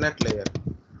internet layer.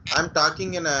 I'm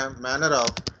talking in a manner of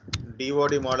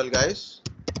DoD model, guys.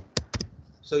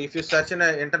 So if you search in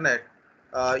the internet,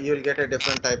 you will get a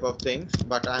different type of things,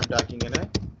 but I'm talking in a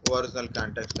original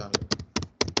context only.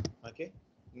 Okay,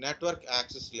 network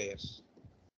access layers.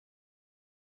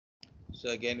 So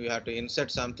again, we have to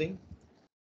insert something.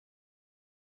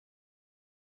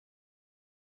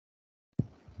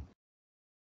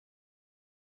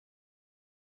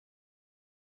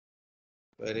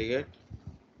 Very good.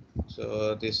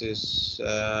 So this is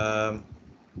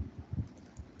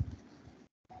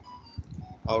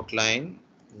outline,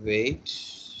 weight,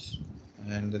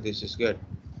 and this is good.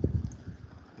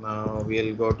 Now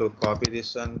we'll go to copy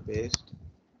this one, paste.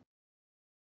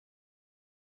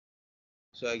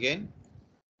 So again,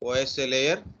 OSI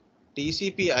layer,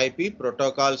 TCP IP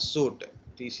protocol suite,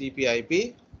 TCP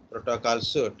IP protocol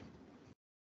suite.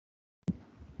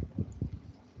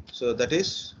 So that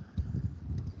is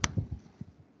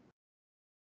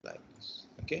like this.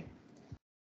 Okay.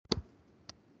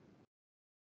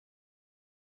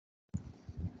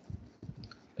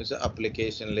 It's an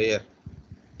application layer.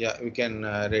 Yeah, we can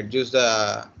reduce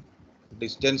the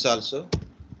distance also,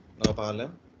 no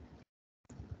problem.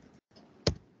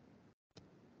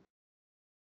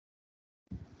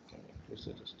 Okay, reduce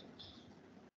the distance.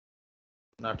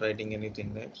 Not writing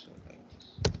anything, right? So like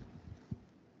this.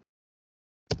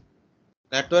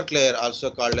 Network layer,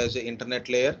 also called as the internet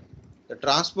layer. The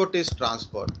transport is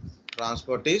transport.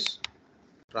 Transport is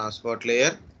transport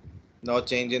layer. No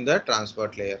change in the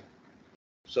transport layer.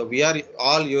 So we are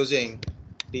all using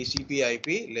TCP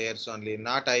IP layers only,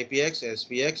 not IPX,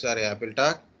 SPX or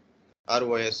AppleTalk or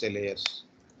OSI layers.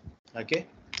 Okay,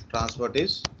 transport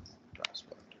is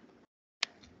transport.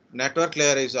 Network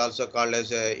layer is also called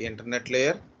as a internet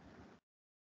layer.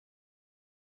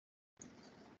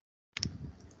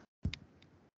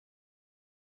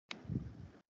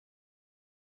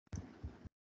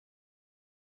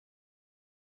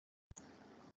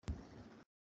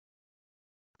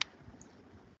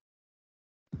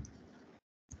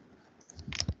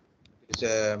 It's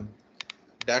a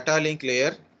data link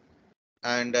layer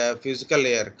and a physical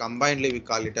layer. Combinedly, we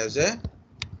call it as a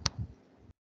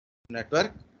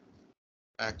network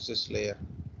access layer.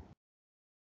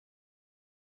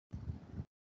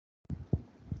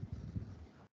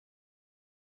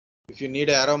 If you need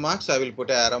arrow marks, I will put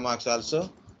arrow marks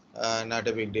also. Not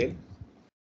a big deal.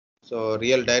 So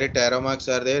real direct arrow marks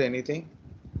are there? Anything?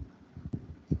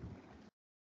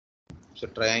 So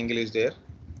triangle is there.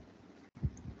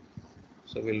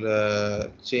 So we'll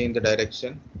change the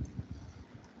direction.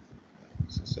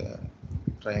 This is a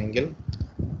triangle.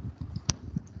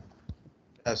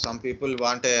 Some people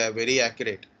want a very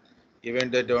accurate,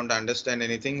 even they don't understand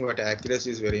anything, but accuracy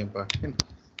is very important.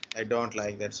 I don't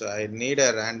like that, so I need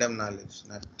a random knowledge,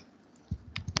 not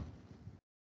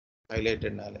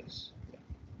highlighted knowledge.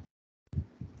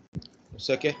 It's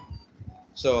okay.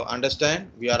 So understand,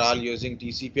 we are all using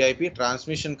TCP/IP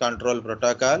transmission control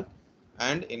protocol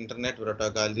and internet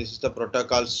protocol. This is the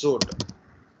protocol suite.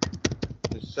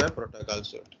 This is a protocol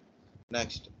suite.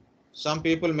 Next, some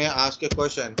people may ask a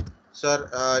question,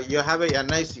 sir, you have a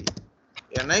NIC.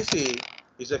 NIC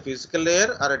is a physical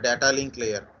layer or a data link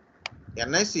layer?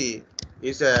 NIC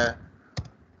is a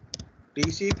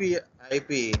TCP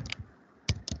IP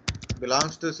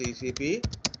belongs to CCP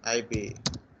IP.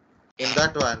 In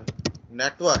that one,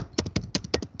 network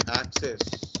access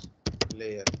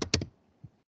layer.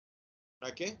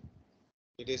 Okay,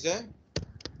 it is a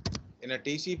in a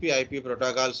TCP IP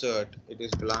protocol cert. It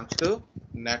is belongs to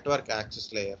network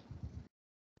access layer,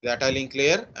 data link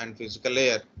layer and physical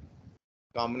layer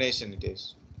combination. It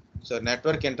is so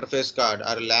network interface card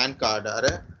or LAN card or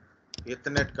a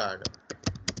Ethernet card.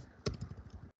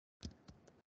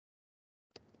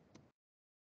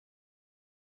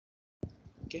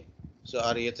 Okay, so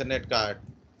our Ethernet card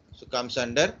so comes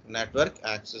under network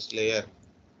access layer,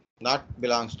 not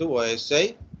belongs to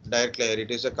OSI direct layer. It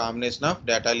is a combination of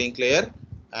data link layer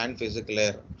and physical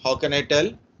layer. How can I tell?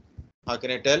 How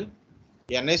can I tell?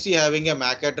 NIC having a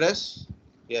MAC address?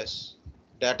 Yes.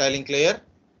 Data link layer,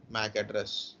 MAC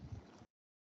address.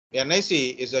 NIC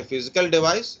is a physical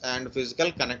device and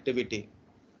physical connectivity.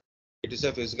 It is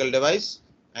a physical device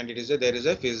and it is there is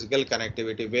a physical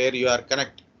connectivity where you are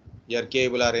connect your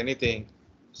cable or anything.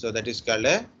 So that is called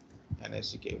a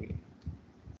NIC cable.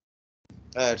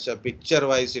 It's a picture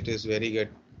wise, it is very good.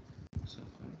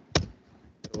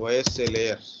 OSI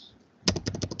layers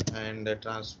and the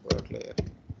transport layer.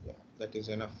 Yeah, that is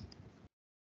enough.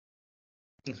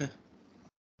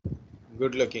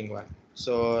 Good looking one.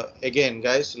 So again,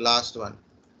 guys, last one.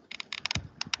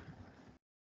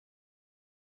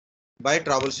 By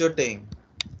troubleshooting,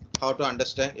 how to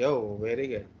understand? Yo, very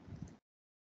good.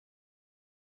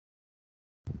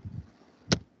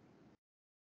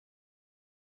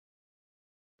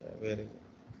 Very good.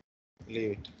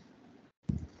 Leave it.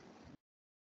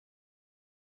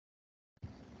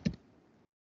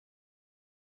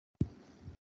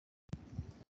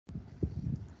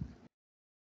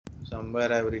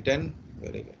 Somewhere I've written.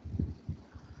 Very good.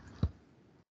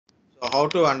 So how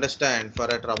to understand for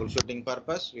a troubleshooting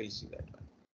purpose? We'll see that one.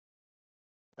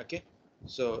 Okay.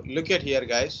 So look at here,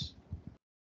 guys.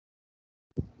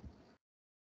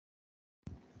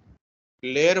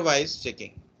 Layer wise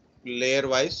checking. Layer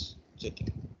wise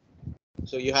checking.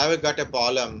 So you have got a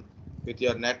problem with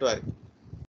your network.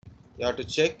 You have to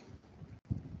check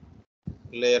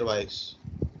layer wise.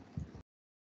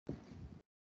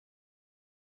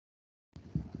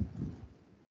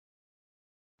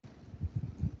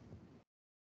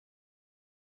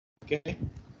 Okay.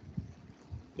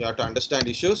 You have to understand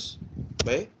issues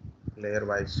by layer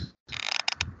wise.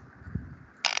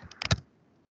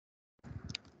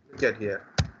 Look at here.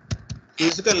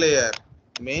 Physical layer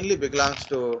mainly belongs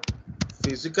to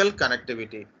physical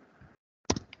connectivity.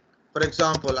 For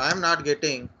example, I am not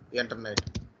getting internet.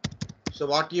 So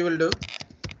what you will do?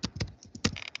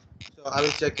 So I will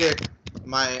check it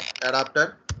my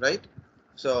adapter, right?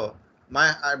 So may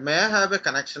I have a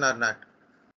connection or not?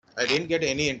 I didn't get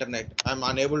any internet. I'm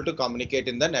unable to communicate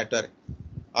in the network.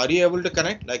 Are you able to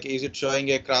connect? Like, is it showing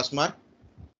a cross mark?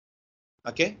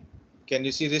 Okay. Can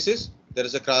you see there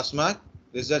is a cross mark.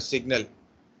 This is a signal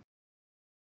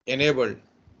enabled.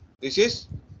 This is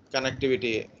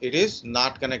connectivity. It is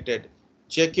not connected.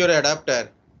 Check your adapter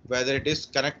whether it is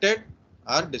connected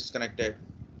or disconnected.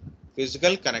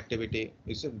 Physical connectivity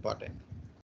is important.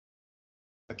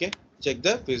 Okay. Check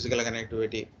the physical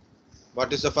connectivity.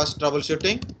 What is the first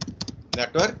troubleshooting?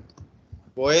 Network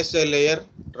OSI layer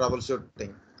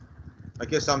troubleshooting.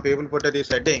 Okay, some people put this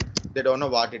heading, they don't know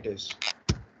what it is.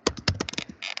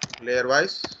 Layer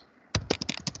wise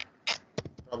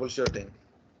troubleshooting.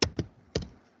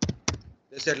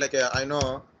 They said like I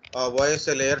know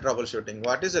OSI layer troubleshooting.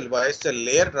 What is a OSI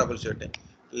layer troubleshooting?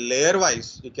 Layer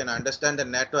wise, you can understand the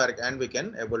network and we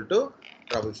can able to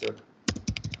troubleshoot.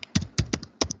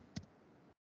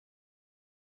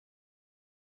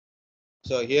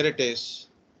 So here it is.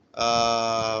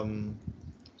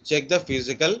 Check the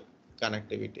physical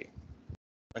connectivity.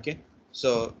 Okay.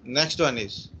 So next one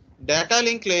is data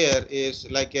link layer is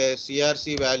like a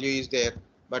CRC value is there,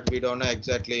 but we don't know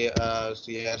exactly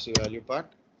CRC value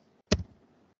part.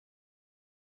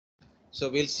 So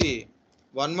we'll see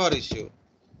one more issue.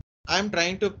 I'm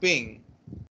trying to ping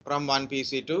from one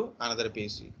PC to another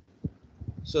PC.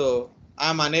 So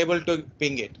I'm unable to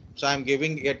ping it. So I'm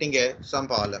getting some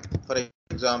problem. For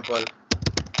example,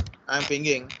 I'm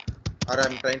pinging or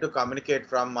I'm trying to communicate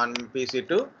from one PC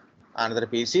to another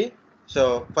PC.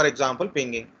 So for example,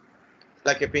 pinging.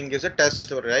 Like a ping is a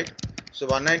test, right? So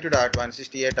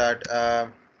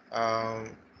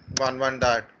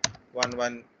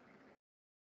 192.168.11.11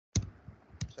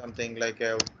 something like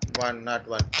a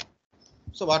 101.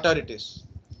 So whatever it is,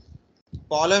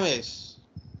 problem is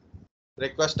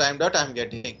request time dot I'm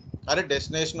getting or a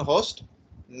destination host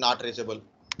not reachable.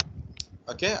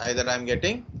 Okay, either I'm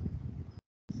getting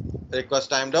request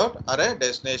time dot or a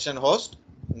destination host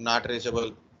not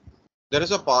reachable. There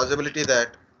is a possibility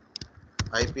that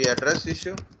IP address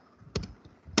issue,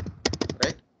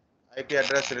 right? IP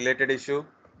address related issue,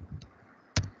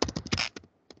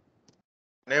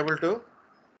 unable to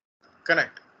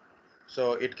connect.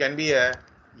 So it can be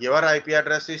your IP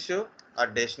address issue or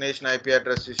destination IP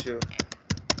address issue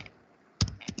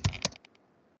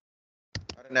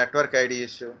or a network ID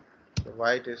issue. So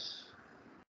why it is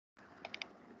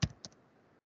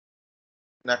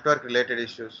network related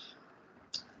issues?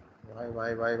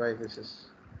 Why this is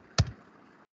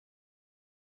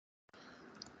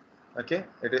okay?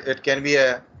 It can be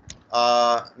a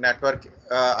network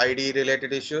ID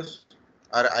related issues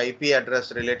or IP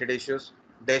address related issues.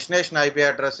 Destination IP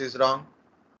address is wrong.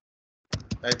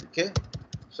 Okay,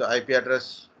 so IP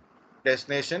address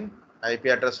destination IP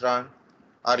address wrong,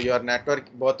 or your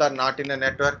network both are not in a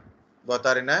network, both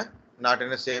are in a not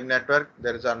in the same network.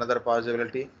 There is another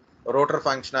possibility. Router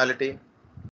functionality,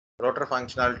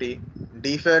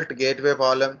 default gateway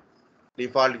problem.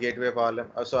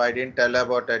 So I didn't tell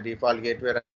about a default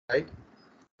gateway, right?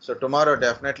 So tomorrow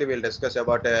definitely we'll discuss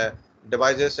about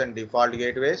devices and default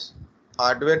gateways.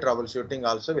 Hardware troubleshooting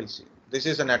also we'll see. This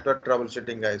is a network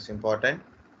troubleshooting, guys, important.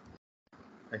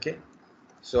 Okay.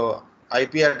 So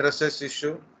IP addresses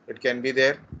issue, it can be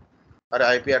there, or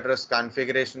IP address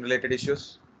configuration related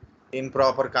issues,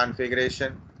 improper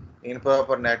configuration,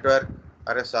 improper network,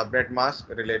 or a subnet mask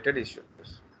related issues.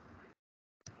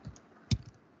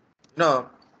 No,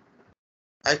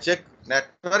 I check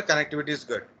network connectivity is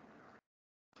good.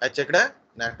 I checked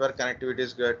network connectivity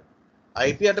is good.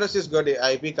 IP address is good.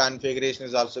 IP configuration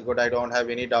is also good. I don't have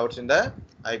any doubts in the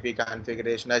IP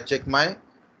configuration. I check my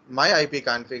IP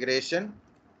configuration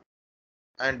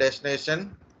and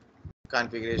destination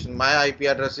configuration. My IP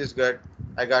address is good.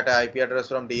 I got an IP address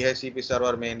from DHCP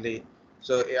server mainly.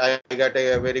 So I got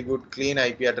a very good clean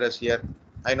IP address here.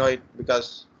 I know it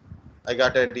because I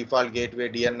got a default gateway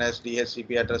DNS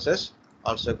DHCP addresses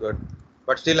also good.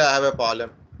 But still I have a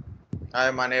problem. I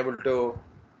am unable to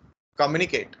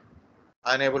communicate.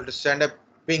 Unable to send a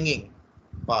pinging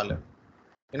problem.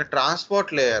 In a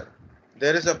transport layer,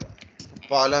 there is a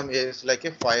problem is like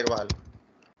a firewall.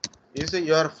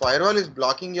 Your firewall is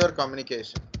blocking your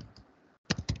communication.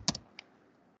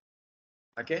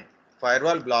 Okay,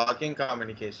 firewall blocking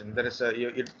communication. There is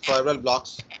firewall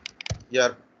blocks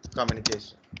your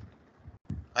communication.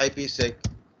 IPsec.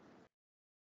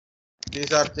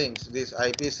 These are things. These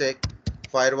IPsec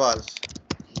firewalls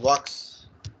works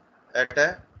at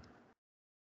a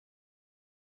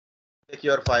check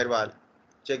your firewall.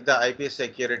 Check the IP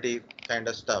security kind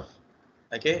of stuff.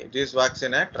 Okay, this works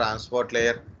in a transport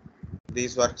layer.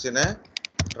 These works in a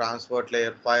transport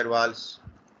layer firewalls.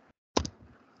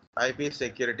 IP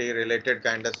security related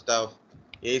kind of stuff,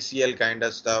 ACL kind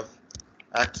of stuff.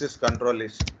 access control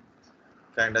list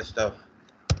kind of stuff.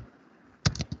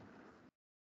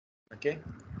 Okay,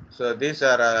 so these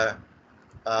are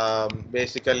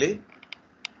basically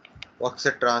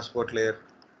workset transport layer.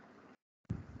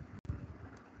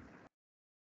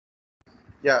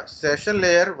 Yeah, session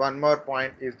layer, one more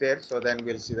point is there, so then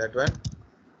we'll see that one.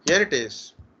 Here it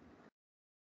is.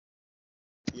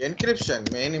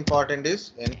 Encryption, main important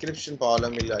is encryption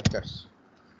problem will occur.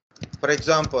 For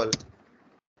example,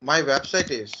 my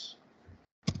website is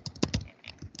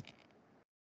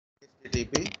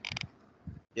HTTP,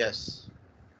 yes,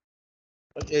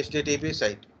 HTTP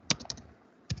site,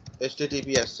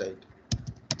 HTTPS site,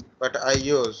 but I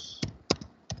use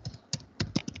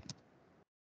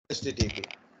HTTP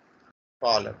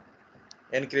problem,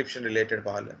 encryption related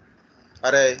problem,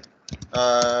 or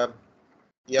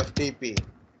FTP,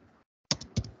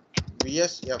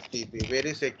 VSFTP,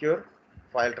 very secure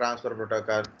file transfer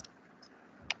protocol.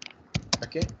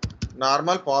 Okay,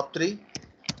 normal POP3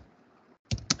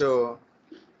 to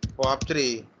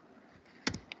POP3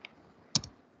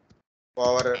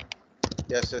 power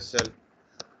SSL.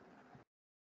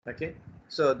 Okay,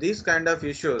 so these kind of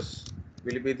issues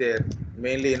will be there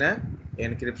mainly in a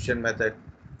encryption method,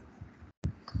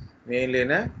 mainly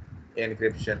in a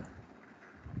encryption.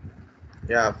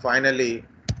 Yeah, finally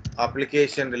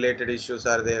application related issues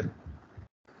are there.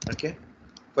 Okay,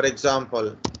 for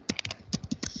example,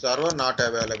 server not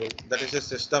available, that is a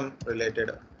system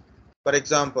related. For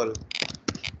example,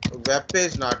 web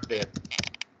page not there.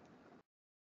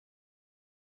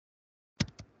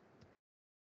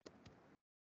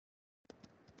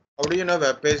 How do you know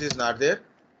web page is not there?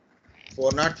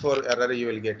 404 error you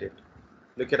will get it.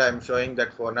 Look at, I am showing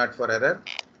that 404 error.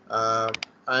 I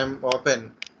am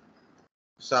open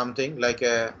something like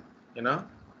a,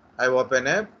 I open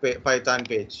a Python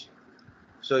page.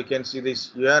 So you can see this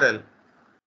URL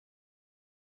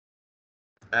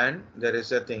and there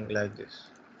is a thing like this.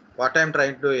 What I'm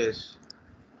trying to do is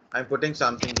I'm putting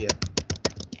something here.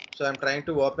 So I'm trying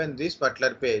to open this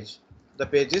particular page. The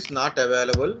page is not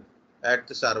available at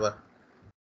the server.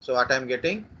 So what I'm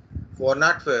getting,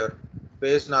 404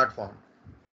 page not found.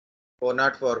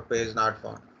 404 page not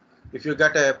found. If you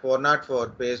get a 404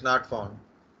 page not found,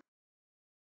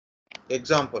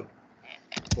 example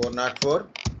 404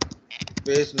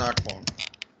 page not found,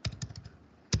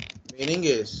 meaning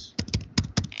is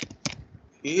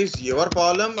your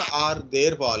problem or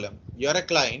their problem? You are a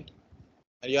client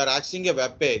and you are accessing a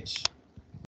web page.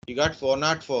 You got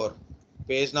 404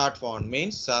 page not found,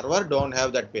 means server don't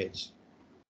have that page,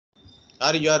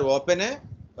 or you are open a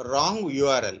wrong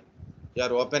URL. You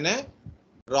are open a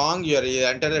wrong, you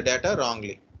enter the data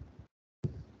wrongly.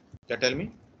 Can you tell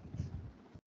me?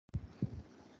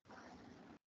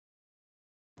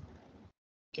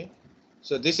 Okay,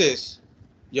 so this is,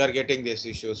 you are getting this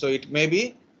issue. So it may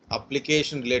be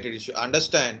application related issue.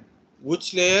 Understand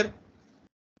which layer,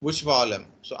 which problem.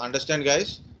 So understand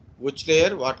guys, which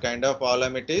layer, what kind of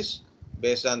problem it is.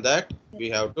 Based on that, we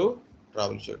have to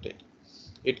troubleshoot it.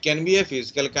 It can be a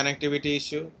physical connectivity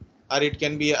issue, or it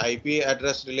can be IP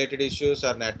address related issues,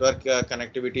 or network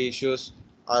connectivity issues,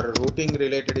 or routing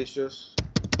related issues,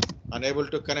 unable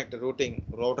to connect, routing,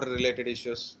 router related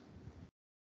issues.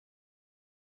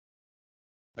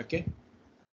 Okay,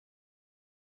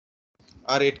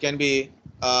 or it can be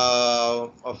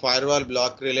a firewall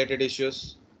block related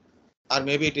issues, or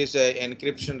maybe it is a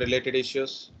encryption related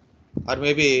issues, or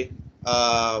maybe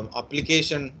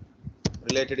application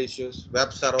related issues,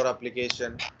 web server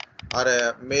application, or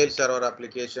a mail server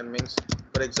application. Means,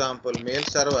 for example, mail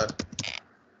server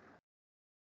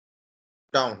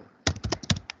down,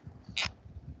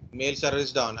 mail server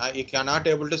is down, you cannot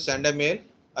able to send a mail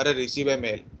or receive a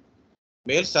mail.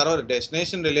 Mail server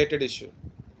destination related issue,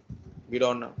 we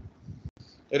don't know.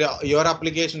 Your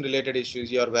application related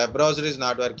issues, your web browser is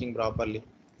not working properly,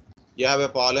 you have a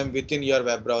problem within your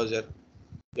web browser,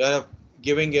 you are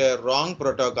giving wrong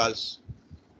protocols.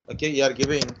 Okay, you are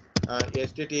giving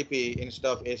HTTP instead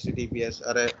of HTTPS,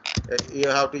 or you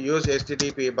have to use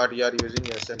HTTP but you are using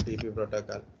SMTP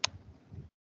protocol.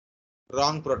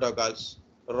 Wrong protocols,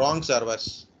 wrong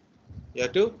servers. You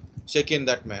have to check in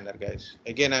that manner, guys.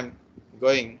 Again, I'm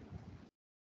going.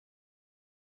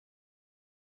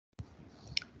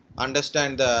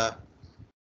 Understand the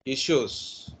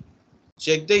issues.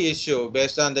 Check the issue.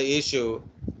 Based on the issue,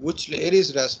 which layer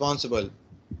is responsible.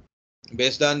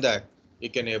 Based on that, you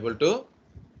can able to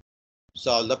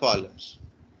solve the problems.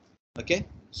 Okay.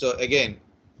 So again,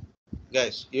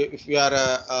 guys, if you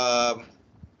are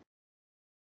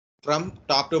from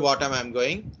top to bottom, I'm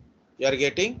going. You are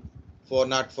getting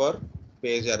 404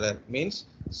 page error, means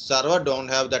server don't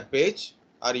have that page,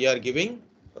 or you are giving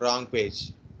wrong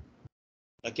page.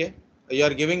 Okay, you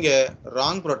are giving a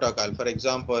wrong protocol. For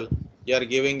example, you are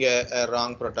giving a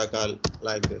wrong protocol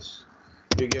like this.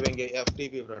 You're giving a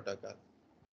FTP protocol.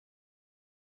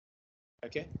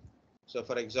 Okay, so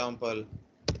for example,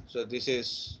 so this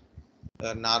is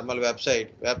a normal website.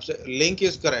 Website link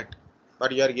is correct,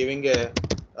 but you are giving a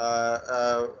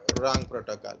wrong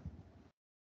protocol.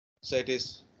 So it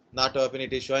is not open.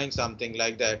 It is showing something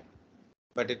like that,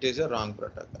 but it is a wrong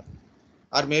protocol.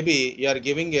 Or maybe you are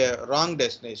giving a wrong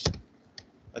destination.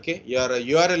 Okay, your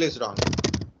URL is wrong.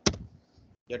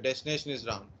 Your destination is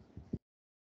wrong.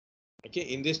 Okay,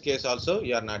 in this case also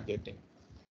you are not getting.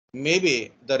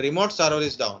 Maybe the remote server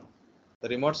is down. The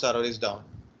remote server is down.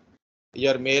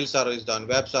 Your mail server is down.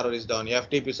 Web server is down.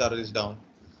 FTP server is down.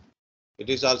 It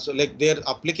is also like their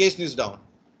application is down.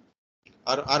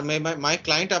 Or my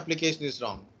client application is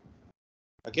wrong.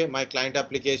 Okay, my client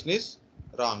application is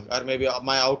wrong. Or maybe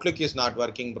my Outlook is not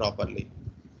working properly.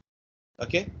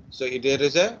 Okay, so there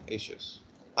is a issues.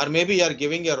 Or maybe you are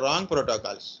giving a wrong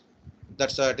protocols.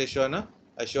 That's what it is shown.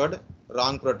 I showed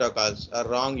wrong protocols or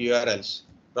wrong URLs,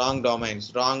 wrong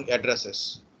domains, wrong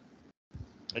addresses.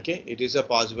 Okay, it is a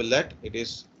possible that it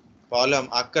is problem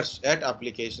occurs at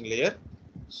application layer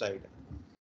side.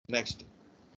 Next,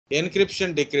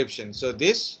 encryption decryption. So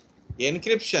this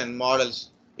encryption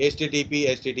models HTTP,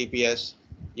 HTTPS,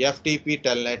 FTP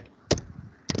telnet,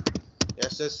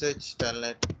 SSH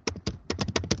telnet,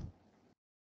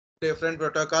 different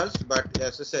protocols, but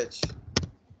SSH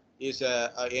is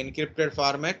a encrypted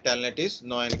format. Telnet is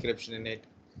no encryption in it.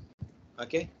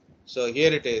 Okay, so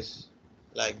here it is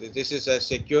like this. This is a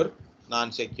secure,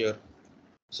 non-secure.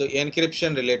 So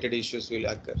encryption related issues will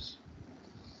occur.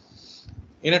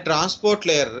 In a transport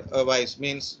layer wise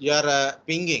means you are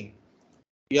pinging.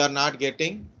 You are not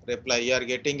getting reply. You are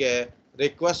getting a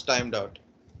request timed out.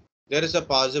 There is a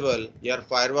possible your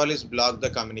firewall is blocked the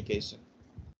communication.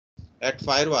 At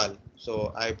firewall,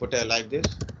 so I put a like this.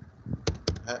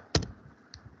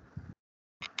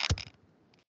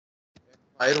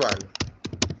 Firewall.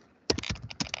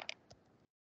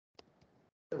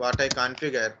 What I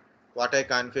configure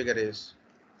is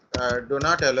do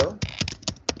not allow.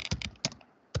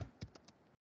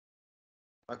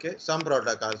 Okay, some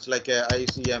protocols like a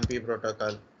ICMP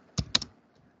protocol.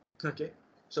 Okay,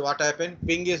 so what happened?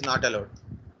 Ping is not allowed.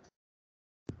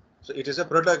 So it is a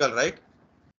protocol, right?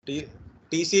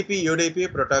 TCP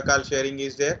UDP protocol sharing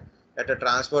is there. At a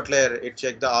transport layer, it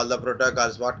check all the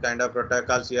protocols, what kind of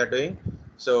protocols you are doing.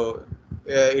 So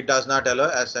it does not allow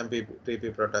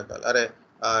SMTP protocol or a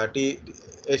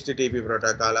HTTP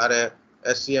protocol or a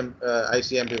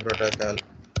ICMP protocol.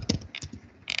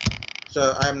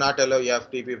 So I am not allow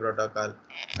FTP protocol.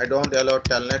 I don't allow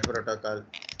telnet protocol.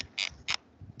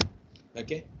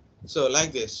 Okay, so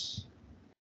like this,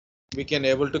 we can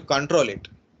able to control it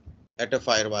at a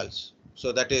firewalls.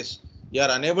 So that is you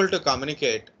are unable to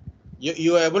communicate.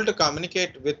 You are able to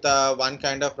communicate with one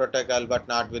kind of protocol, but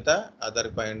not with the other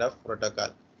kind of protocol.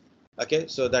 Okay,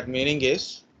 so that meaning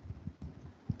is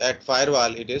at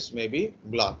firewall it is maybe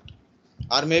blocked,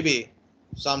 or maybe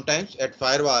sometimes at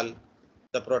firewall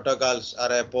the protocols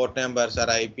or port numbers or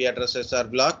IP addresses are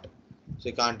blocked, so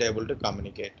you can't able to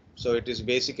communicate. So it is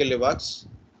basically works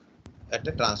at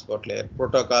the transport layer.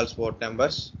 Protocols, port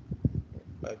numbers,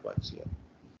 works here.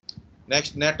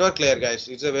 Next, network layer, guys.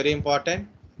 It's a very important.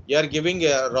 You are giving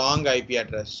a wrong IP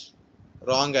address,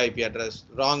 wrong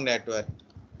network,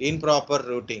 improper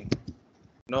routing,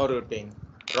 no routing,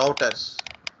 routers,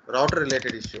 router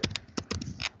related issue.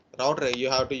 Router, you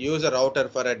have to use a router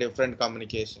for a different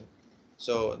communication.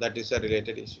 So that is a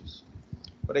related issues.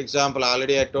 For example,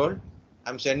 already I told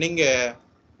I'm sending a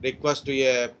request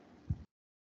to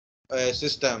a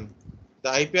system.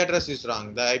 The IP address is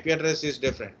wrong. The IP address is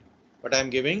different, but I'm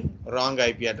giving wrong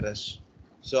IP address.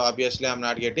 So obviously I'm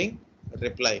not getting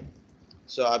reply.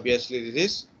 So obviously this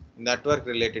is network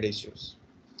related issues.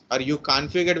 Or you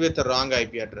configured with the wrong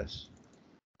IP address.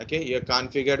 Okay, you're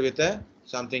configured with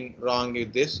something wrong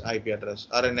with this IP address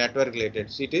or a network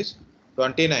related. See, it is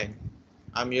 29.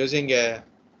 I'm using a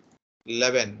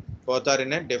 11. Both are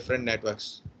in a different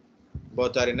networks.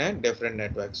 Both are in a different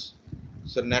networks.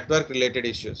 So network related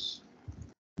issues.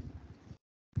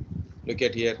 Look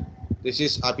at here. This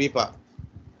is APIPA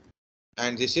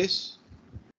and this is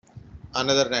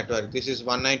another network. This is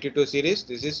 192 series.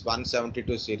 This is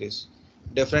 172 series.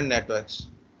 Different networks.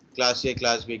 Class A,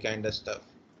 Class B kind of stuff.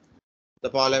 The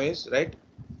problem is, right?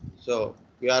 So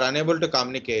we are unable to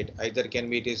communicate. Either can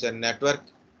be it is a network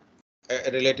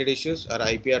related issues or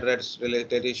IP address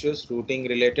related issues, routing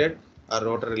related or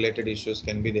router related issues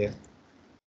can be there.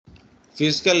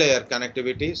 Physical layer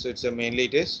connectivity. So it's mainly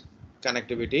it is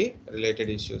connectivity related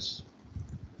issues.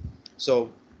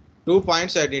 So 2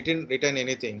 points I didn't written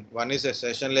anything. One is a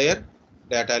session layer,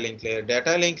 data link layer.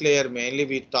 Data link layer mainly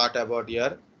we thought about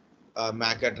here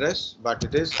MAC address, but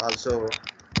it is also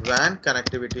WAN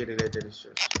connectivity related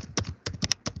issues.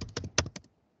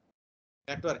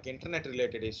 Network, internet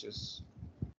related issues.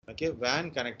 Okay,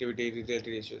 WAN connectivity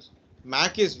related issues.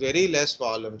 MAC is very less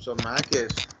problem. So MAC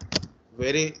is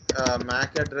very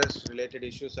MAC address related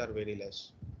issues are very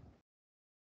less.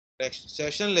 Next,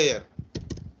 session layer.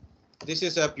 This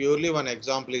is a purely one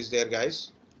example is there,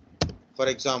 guys. For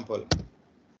example,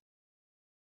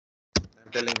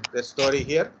 I'm telling the story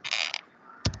here.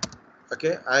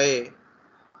 Okay, I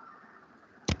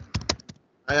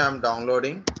am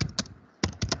downloading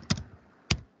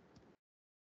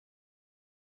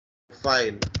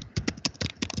file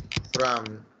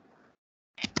from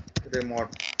remote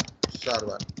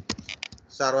server.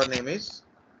 Server name is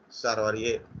server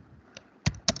A.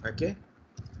 Okay,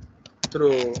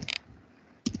 through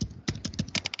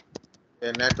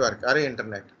a network or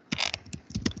internet.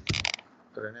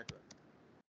 Through a network.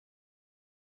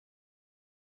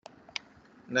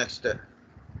 Next,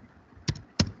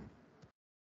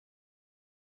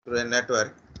 through a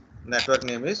network. Network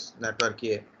name is network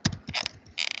A.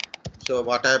 So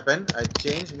what happened? I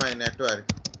changed my network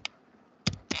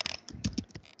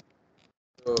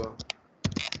to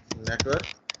network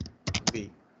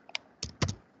B.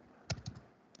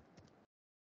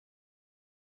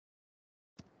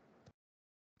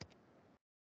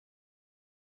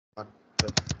 What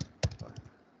the fuck?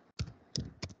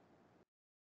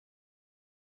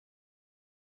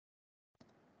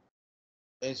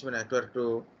 Change my network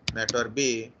to network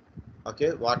B.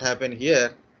 Okay, what happened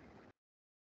here?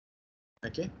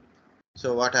 Okay,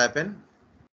 so what happened?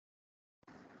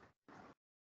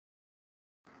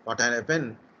 What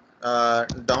happened?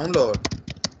 Download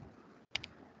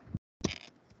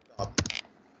stopped.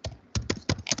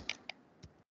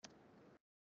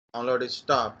 Download is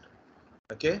stopped.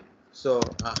 Okay, so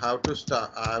I have to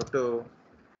start. I have to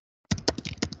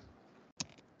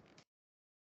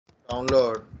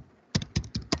download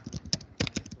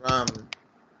from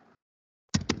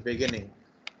beginning.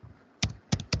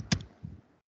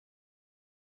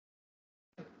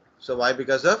 So why?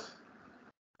 Because of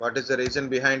what is the reason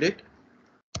behind it?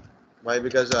 Why?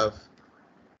 Because of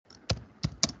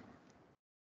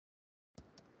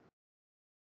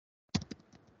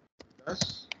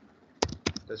because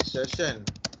the session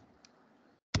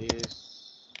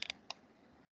is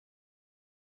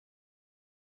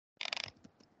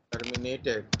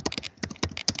terminated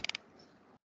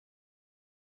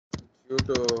due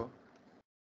to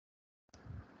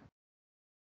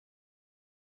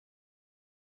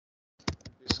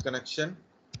disconnection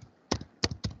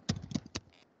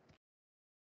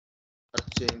or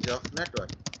change of network.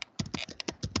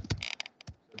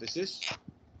 So this is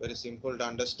very simple to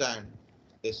understand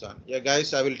this one. Yeah,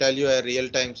 guys, I will tell you a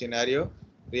real-time scenario,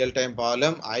 real-time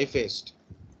problem I faced.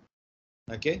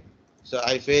 Okay, so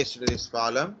I faced this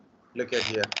problem. Look at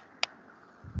here.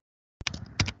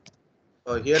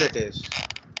 So here it is.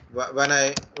 When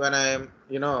I am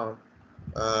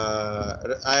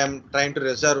I am trying to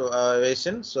reserve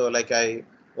reservation. So like I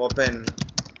open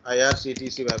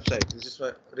IRCTC website. This is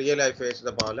what really I face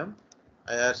the problem.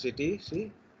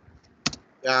 IRCTC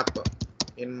app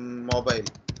in mobile.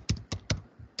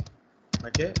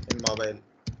 Okay, in mobile.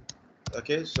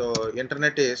 Okay, so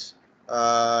internet is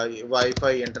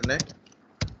Wi-Fi internet.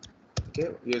 Okay,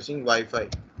 using Wi-Fi.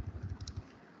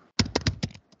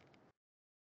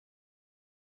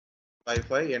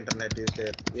 Wi-Fi internet is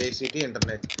there. ACT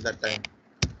internet that time.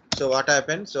 So what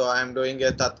happened? So I am doing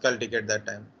a Tatkal ticket that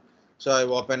time. So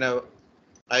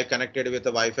I connected with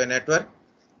the Wi-Fi network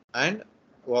and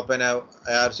open a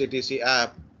IRCTC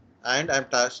app and I'm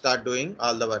start doing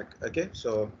all the work. Okay,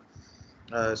 so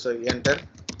so enter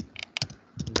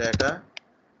data.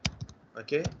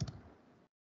 Okay,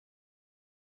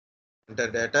 enter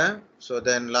data. So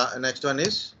then next one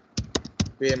is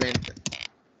payment,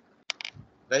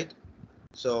 right?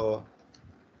 So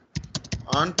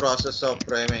on process of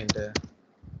payment.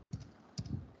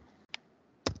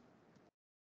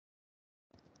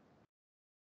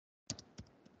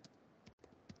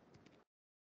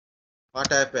 What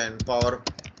happened? Power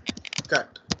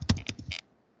cut.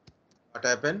 What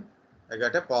happened? I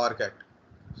got a power cut.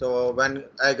 So when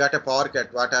I got a power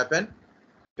cut, what happened?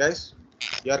 Guys,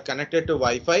 you are connected to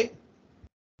Wi-Fi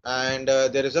and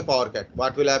there is a power cut.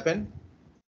 What will happen?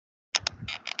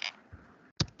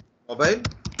 Mobile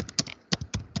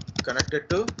connected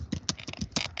to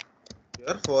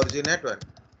your 4G network,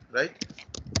 right?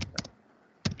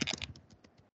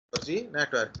 4G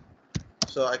network.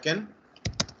 So I can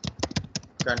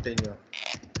continue,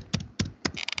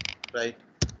 right?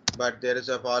 But there is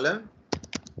a problem.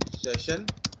 Session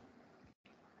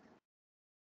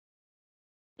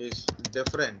is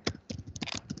different,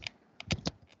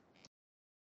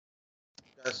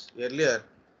 because earlier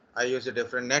I used a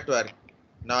different network.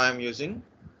 Now I am using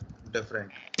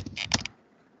different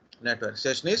network.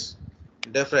 Session is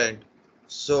different.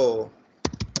 So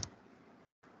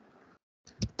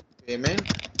payment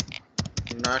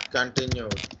not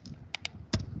continued.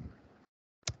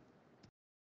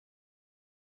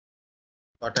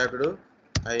 What I have to do?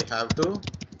 I have to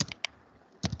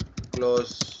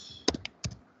close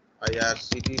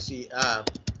IRCTC app,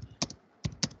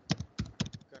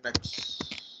 connects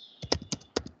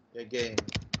again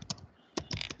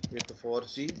with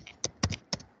 4G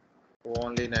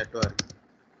only network,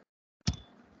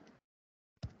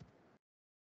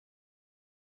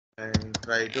 and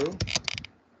try to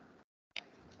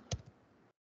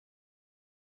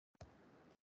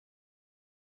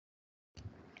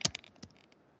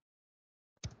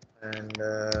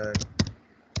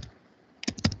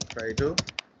try to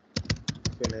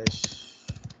finish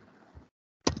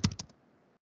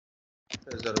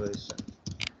reservation.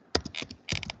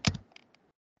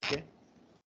 Okay,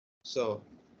 so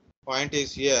point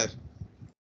is here,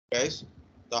 guys,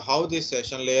 how this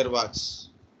session layer works.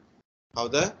 How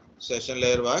the session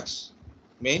layer works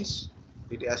means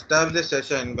it establishes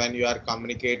session when you are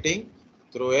communicating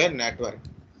through a network,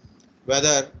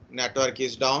 whether network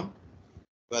is down,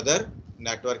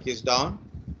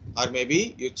 or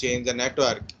maybe you change the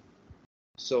network.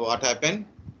 So what happened?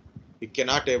 You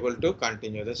cannot able to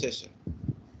continue the session.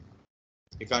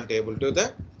 You can't able to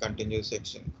the continue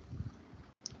section.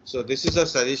 So this is a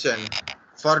suggestion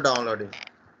for downloading.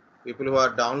 People who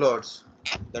are downloads,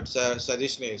 that's a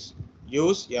suggestion is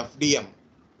use FDM,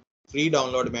 free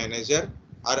download manager,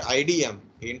 or IDM,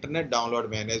 internet download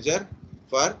manager,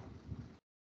 for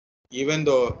even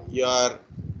though you are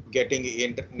getting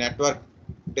network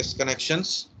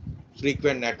disconnections,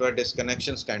 frequent network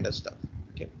disconnections kind of stuff,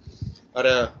 okay, or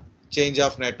a change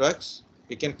of networks,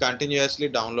 you can continuously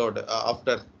download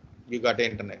after you got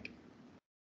internet.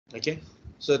 Okay,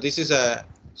 so this is a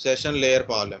session layer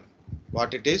problem.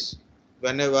 What it is,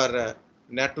 whenever a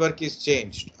network is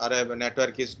changed or a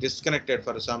network is disconnected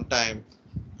for some time,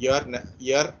 your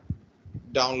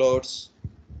downloads,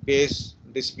 page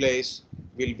displays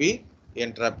will be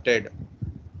interrupted.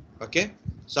 Okay,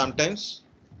 sometimes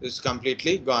it's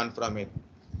completely gone from it.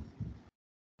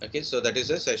 Okay, so that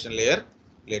is a session layer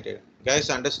related.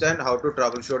 Guys, understand how to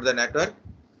troubleshoot the network?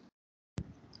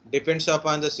 Depends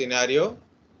upon the scenario,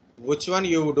 which one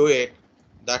you do it,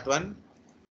 that one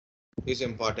is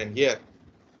important here.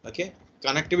 Okay,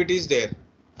 connectivity is there,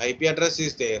 IP address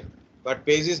is there, but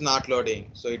page is not loading.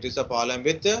 So it is a problem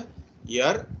with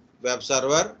your web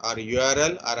server or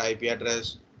URL or IP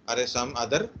address or some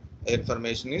other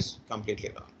information is completely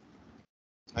wrong.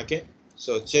 Okay,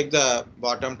 so check the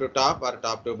bottom to top or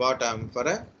top to bottom for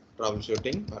a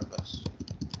troubleshooting purpose.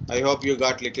 I hope you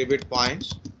got little bit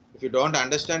points. If you don't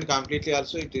understand completely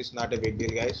also, it is not a big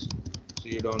deal, guys. So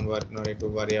you don't no need to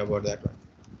worry about that one.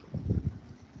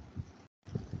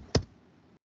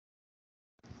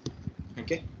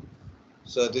 Okay,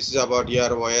 so this is about your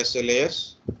OSI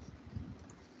layers,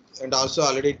 and also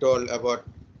already told about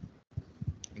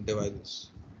devices.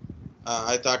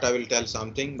 I thought I will tell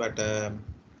something, but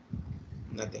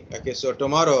nothing. Okay, so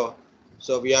tomorrow,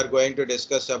 so we are going to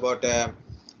discuss about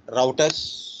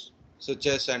routers,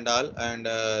 switches, and all, and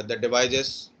the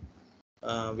devices.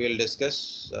 We'll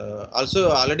discuss.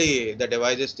 Also, already the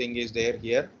devices thing is there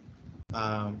here.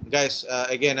 Guys,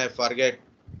 again, I forget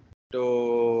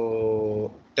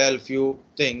to tell few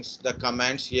things. The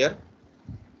commands here.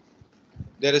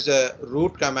 There is a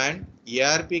root command,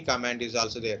 EIGRP command is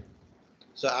also there.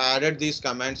 So I added these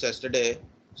commands yesterday.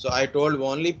 So I told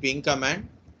only ping command,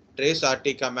 trace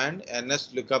RT command,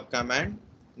 NS lookup command,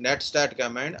 netstat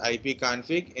command,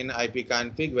 ipconfig in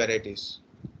ipconfig varieties.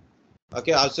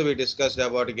 Okay, also we discussed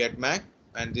about getmac,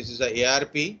 and this is a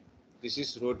EIGRP. This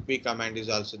is root p command is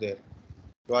also there.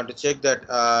 You want to check that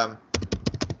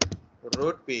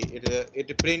root p,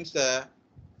 it prints the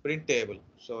print table.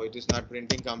 So it is not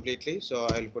printing completely. So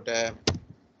I'll put a,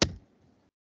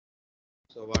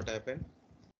 so what happened?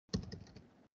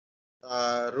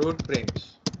 Root print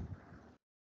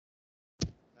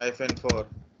 -4.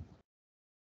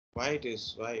 Why it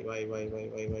is? Why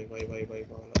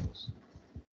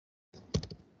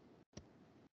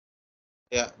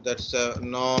Yeah, that's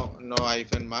no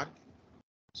hyphen mark.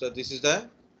 So this is the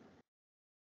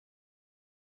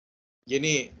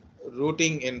any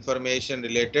routing information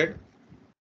related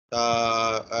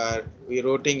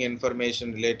routing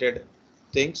information related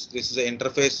things. This is an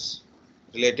interface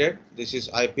related. This is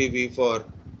IPv4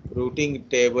 routing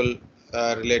table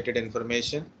related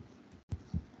information.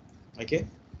 Okay,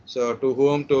 so to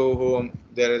whom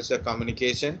there is a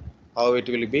communication, how it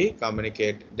will be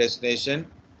communicate, destination,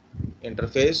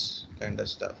 interface kind of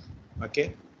stuff.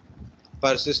 Okay,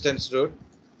 persistence route.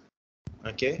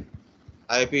 Okay,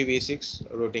 IPv6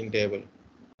 routing table.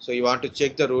 So you want to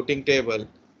check the routing table,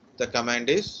 the command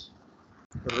is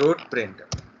root print.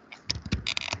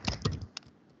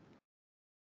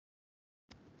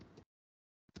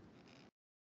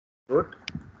 Root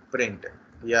print.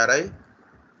 ERI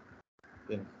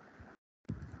in.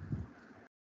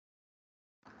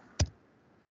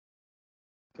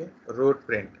 Okay, root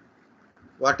print.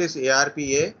 What is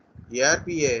ARPA?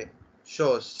 ARPA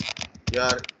shows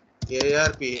your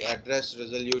ARP address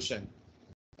resolution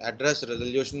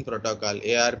protocol.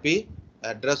 ARP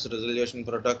address resolution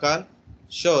protocol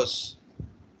shows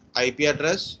IP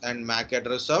address and MAC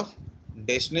address of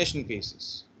destination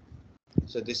pieces.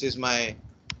 So this is my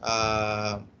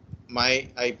my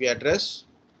IP address.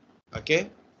 Okay,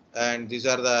 and these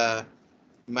are the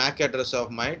MAC address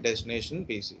of my destination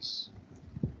PCs.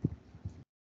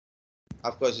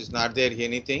 Of course, it's not there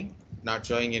anything, not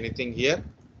showing anything here,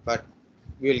 but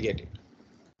we will get it.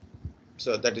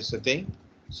 So that is the thing.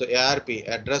 So ARP,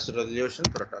 address resolution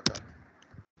protocol.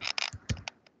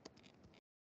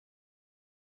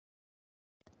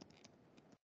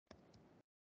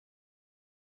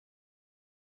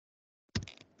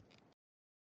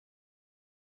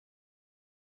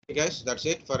 Okay guys, that's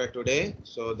it for today.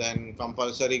 So then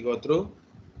compulsory go through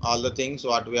all the things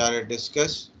what we are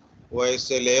discussed.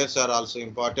 OSI layers are also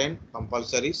important,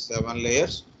 compulsory 7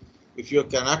 layers. If you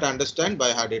cannot understand,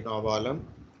 by heart it no problem.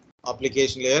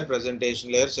 Application layer,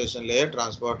 presentation layer, session layer,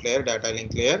 transport layer, data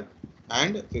link layer,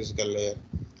 and physical layer.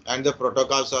 And the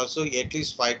protocols also, at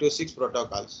least 5 to 6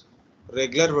 protocols.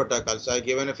 Regular protocols, I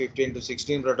given a 15 to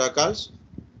 16 protocols.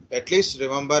 At least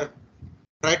remember,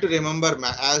 try to remember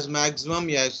as maximum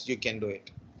as you can do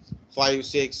it. 5,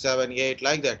 6, 7, 8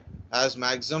 like that. As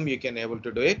maximum you can able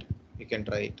to do it, you can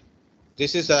try it.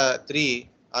 This is a 3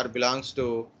 or belongs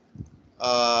to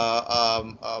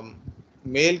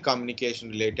mail communication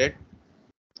related.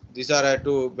 These are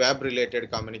two web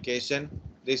related communication.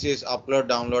 This is upload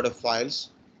download of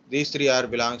files. These 3 are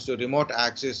belongs to remote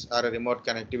access or remote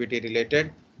connectivity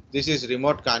related. This is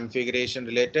remote configuration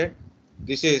related.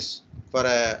 This is for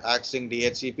accessing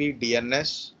DHCP,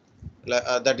 DNS.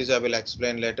 That is I will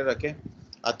explain later. Okay,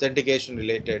 authentication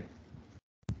related.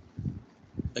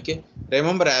 Okay,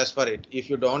 remember as per it. If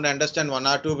you don't understand 1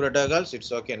 or 2 protocols,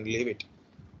 it's okay, leave it.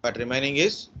 But remaining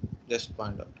is just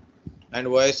point out. And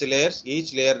OSI layers,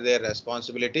 each layer their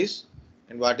responsibilities,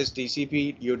 and what is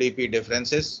TCP UDP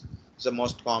differences is the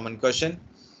most common question.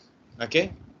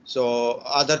 Okay, so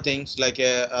other things like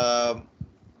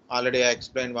already I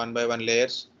explained one by one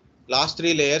layers. Last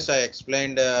 3 layers I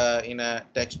explained in a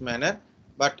text manner,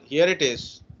 but here it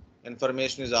is,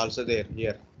 information is also there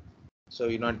here, so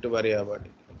you don't have to worry about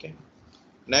it. Okay,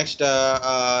 next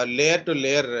layer to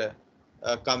layer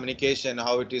communication,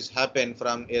 how it is happen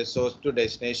from a source to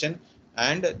destination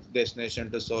and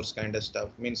destination to source kind of stuff,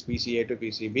 means PCA to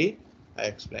PCB, I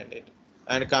explained it.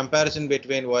 And comparison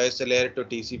between OSI layer to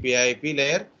TCP IP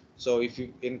layer. So if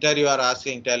you enter, you are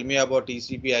asking, tell me about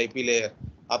TCP IP layer,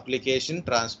 application,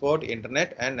 transport,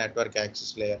 internet and network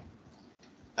access layer.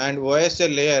 And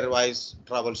OSI layer wise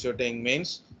troubleshooting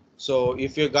means, so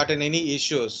if you got any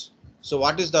issues, so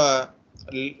what is the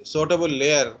suitable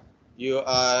layer you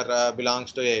are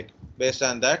belongs to it, based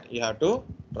on that you have to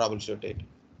troubleshoot it.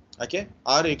 Okay,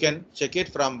 or you can check it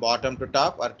from bottom to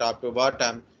top or top to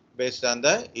bottom based on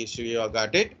the issue you have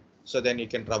got it. So then you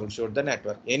can troubleshoot the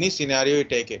network. Any scenario you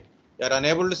take it, you are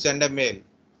unable to send a mail.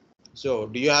 So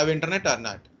do you have internet or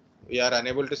not? We are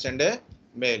unable to send a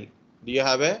mail. Do you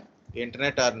have a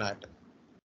internet or not?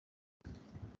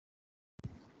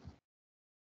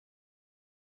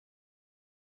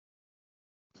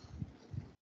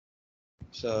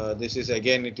 So this is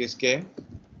again it is came.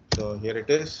 So here it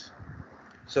is.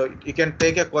 So you can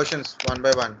take a questions one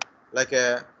by one. Like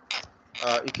a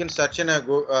you can search in a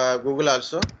Google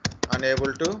also.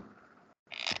 Unable to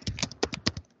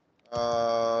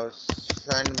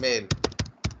send mail,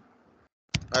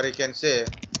 or you can say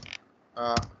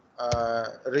uh,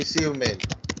 receive mail,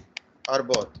 or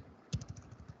both.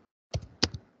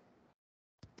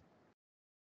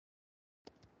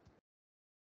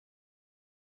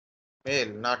 Mail,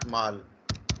 not mal.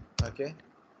 Okay.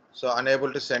 So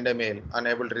unable to send a mail,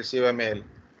 unable to receive a mail.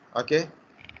 Okay.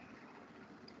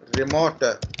 remote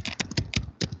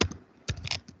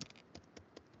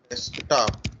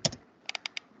desktop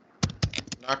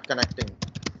not connecting.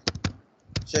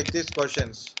 Check these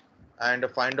questions and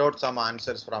find out some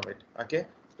answers from it. Okay,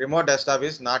 remote desktop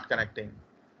is not connecting.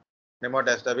 Remote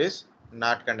desktop is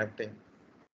not connecting.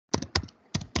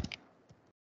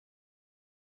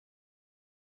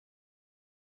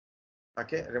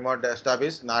 Okay, remote desktop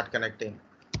is not connecting.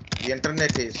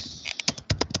 Internet is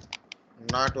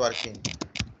not working.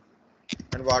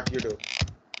 And what you do?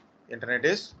 Internet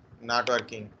is not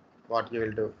working. What you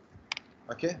will do?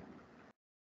 Okay.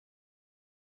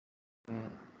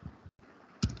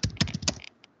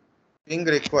 Ping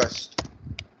request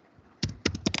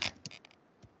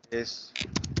is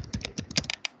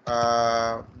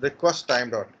request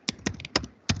timed out.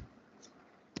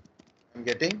 I'm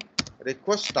getting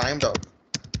request timed out.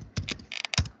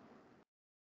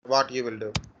 What you will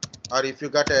do? Or if you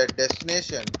got a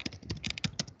destination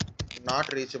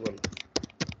not reachable,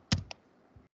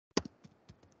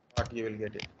 what you will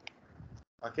get it.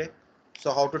 Okay.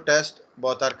 So how to test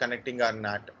both are connecting or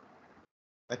not?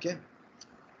 Okay.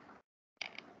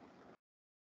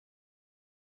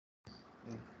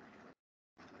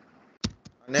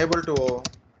 Unable to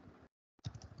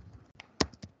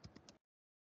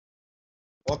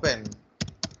open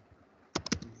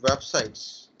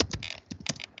websites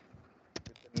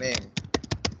with the name.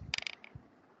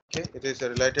 Okay, it is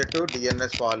related to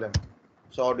DNS column.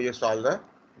 So how do you solve the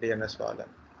DNS column?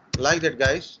 Like that,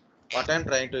 guys. What I'm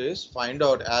trying to is find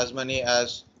out as many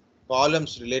as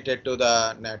columns related to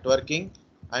the networking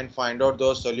and find out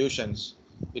those solutions.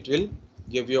 It will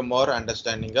give you more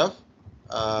understanding of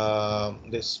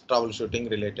this troubleshooting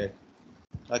related.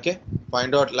 Okay,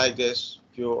 find out like this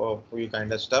few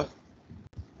kind of stuff.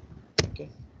 Okay,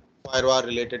 firewall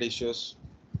related issues.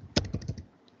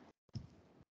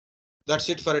 That's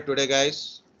it for today,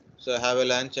 guys. So have a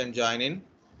lunch and join in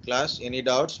class. Any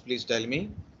doubts, please tell me.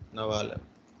 Now,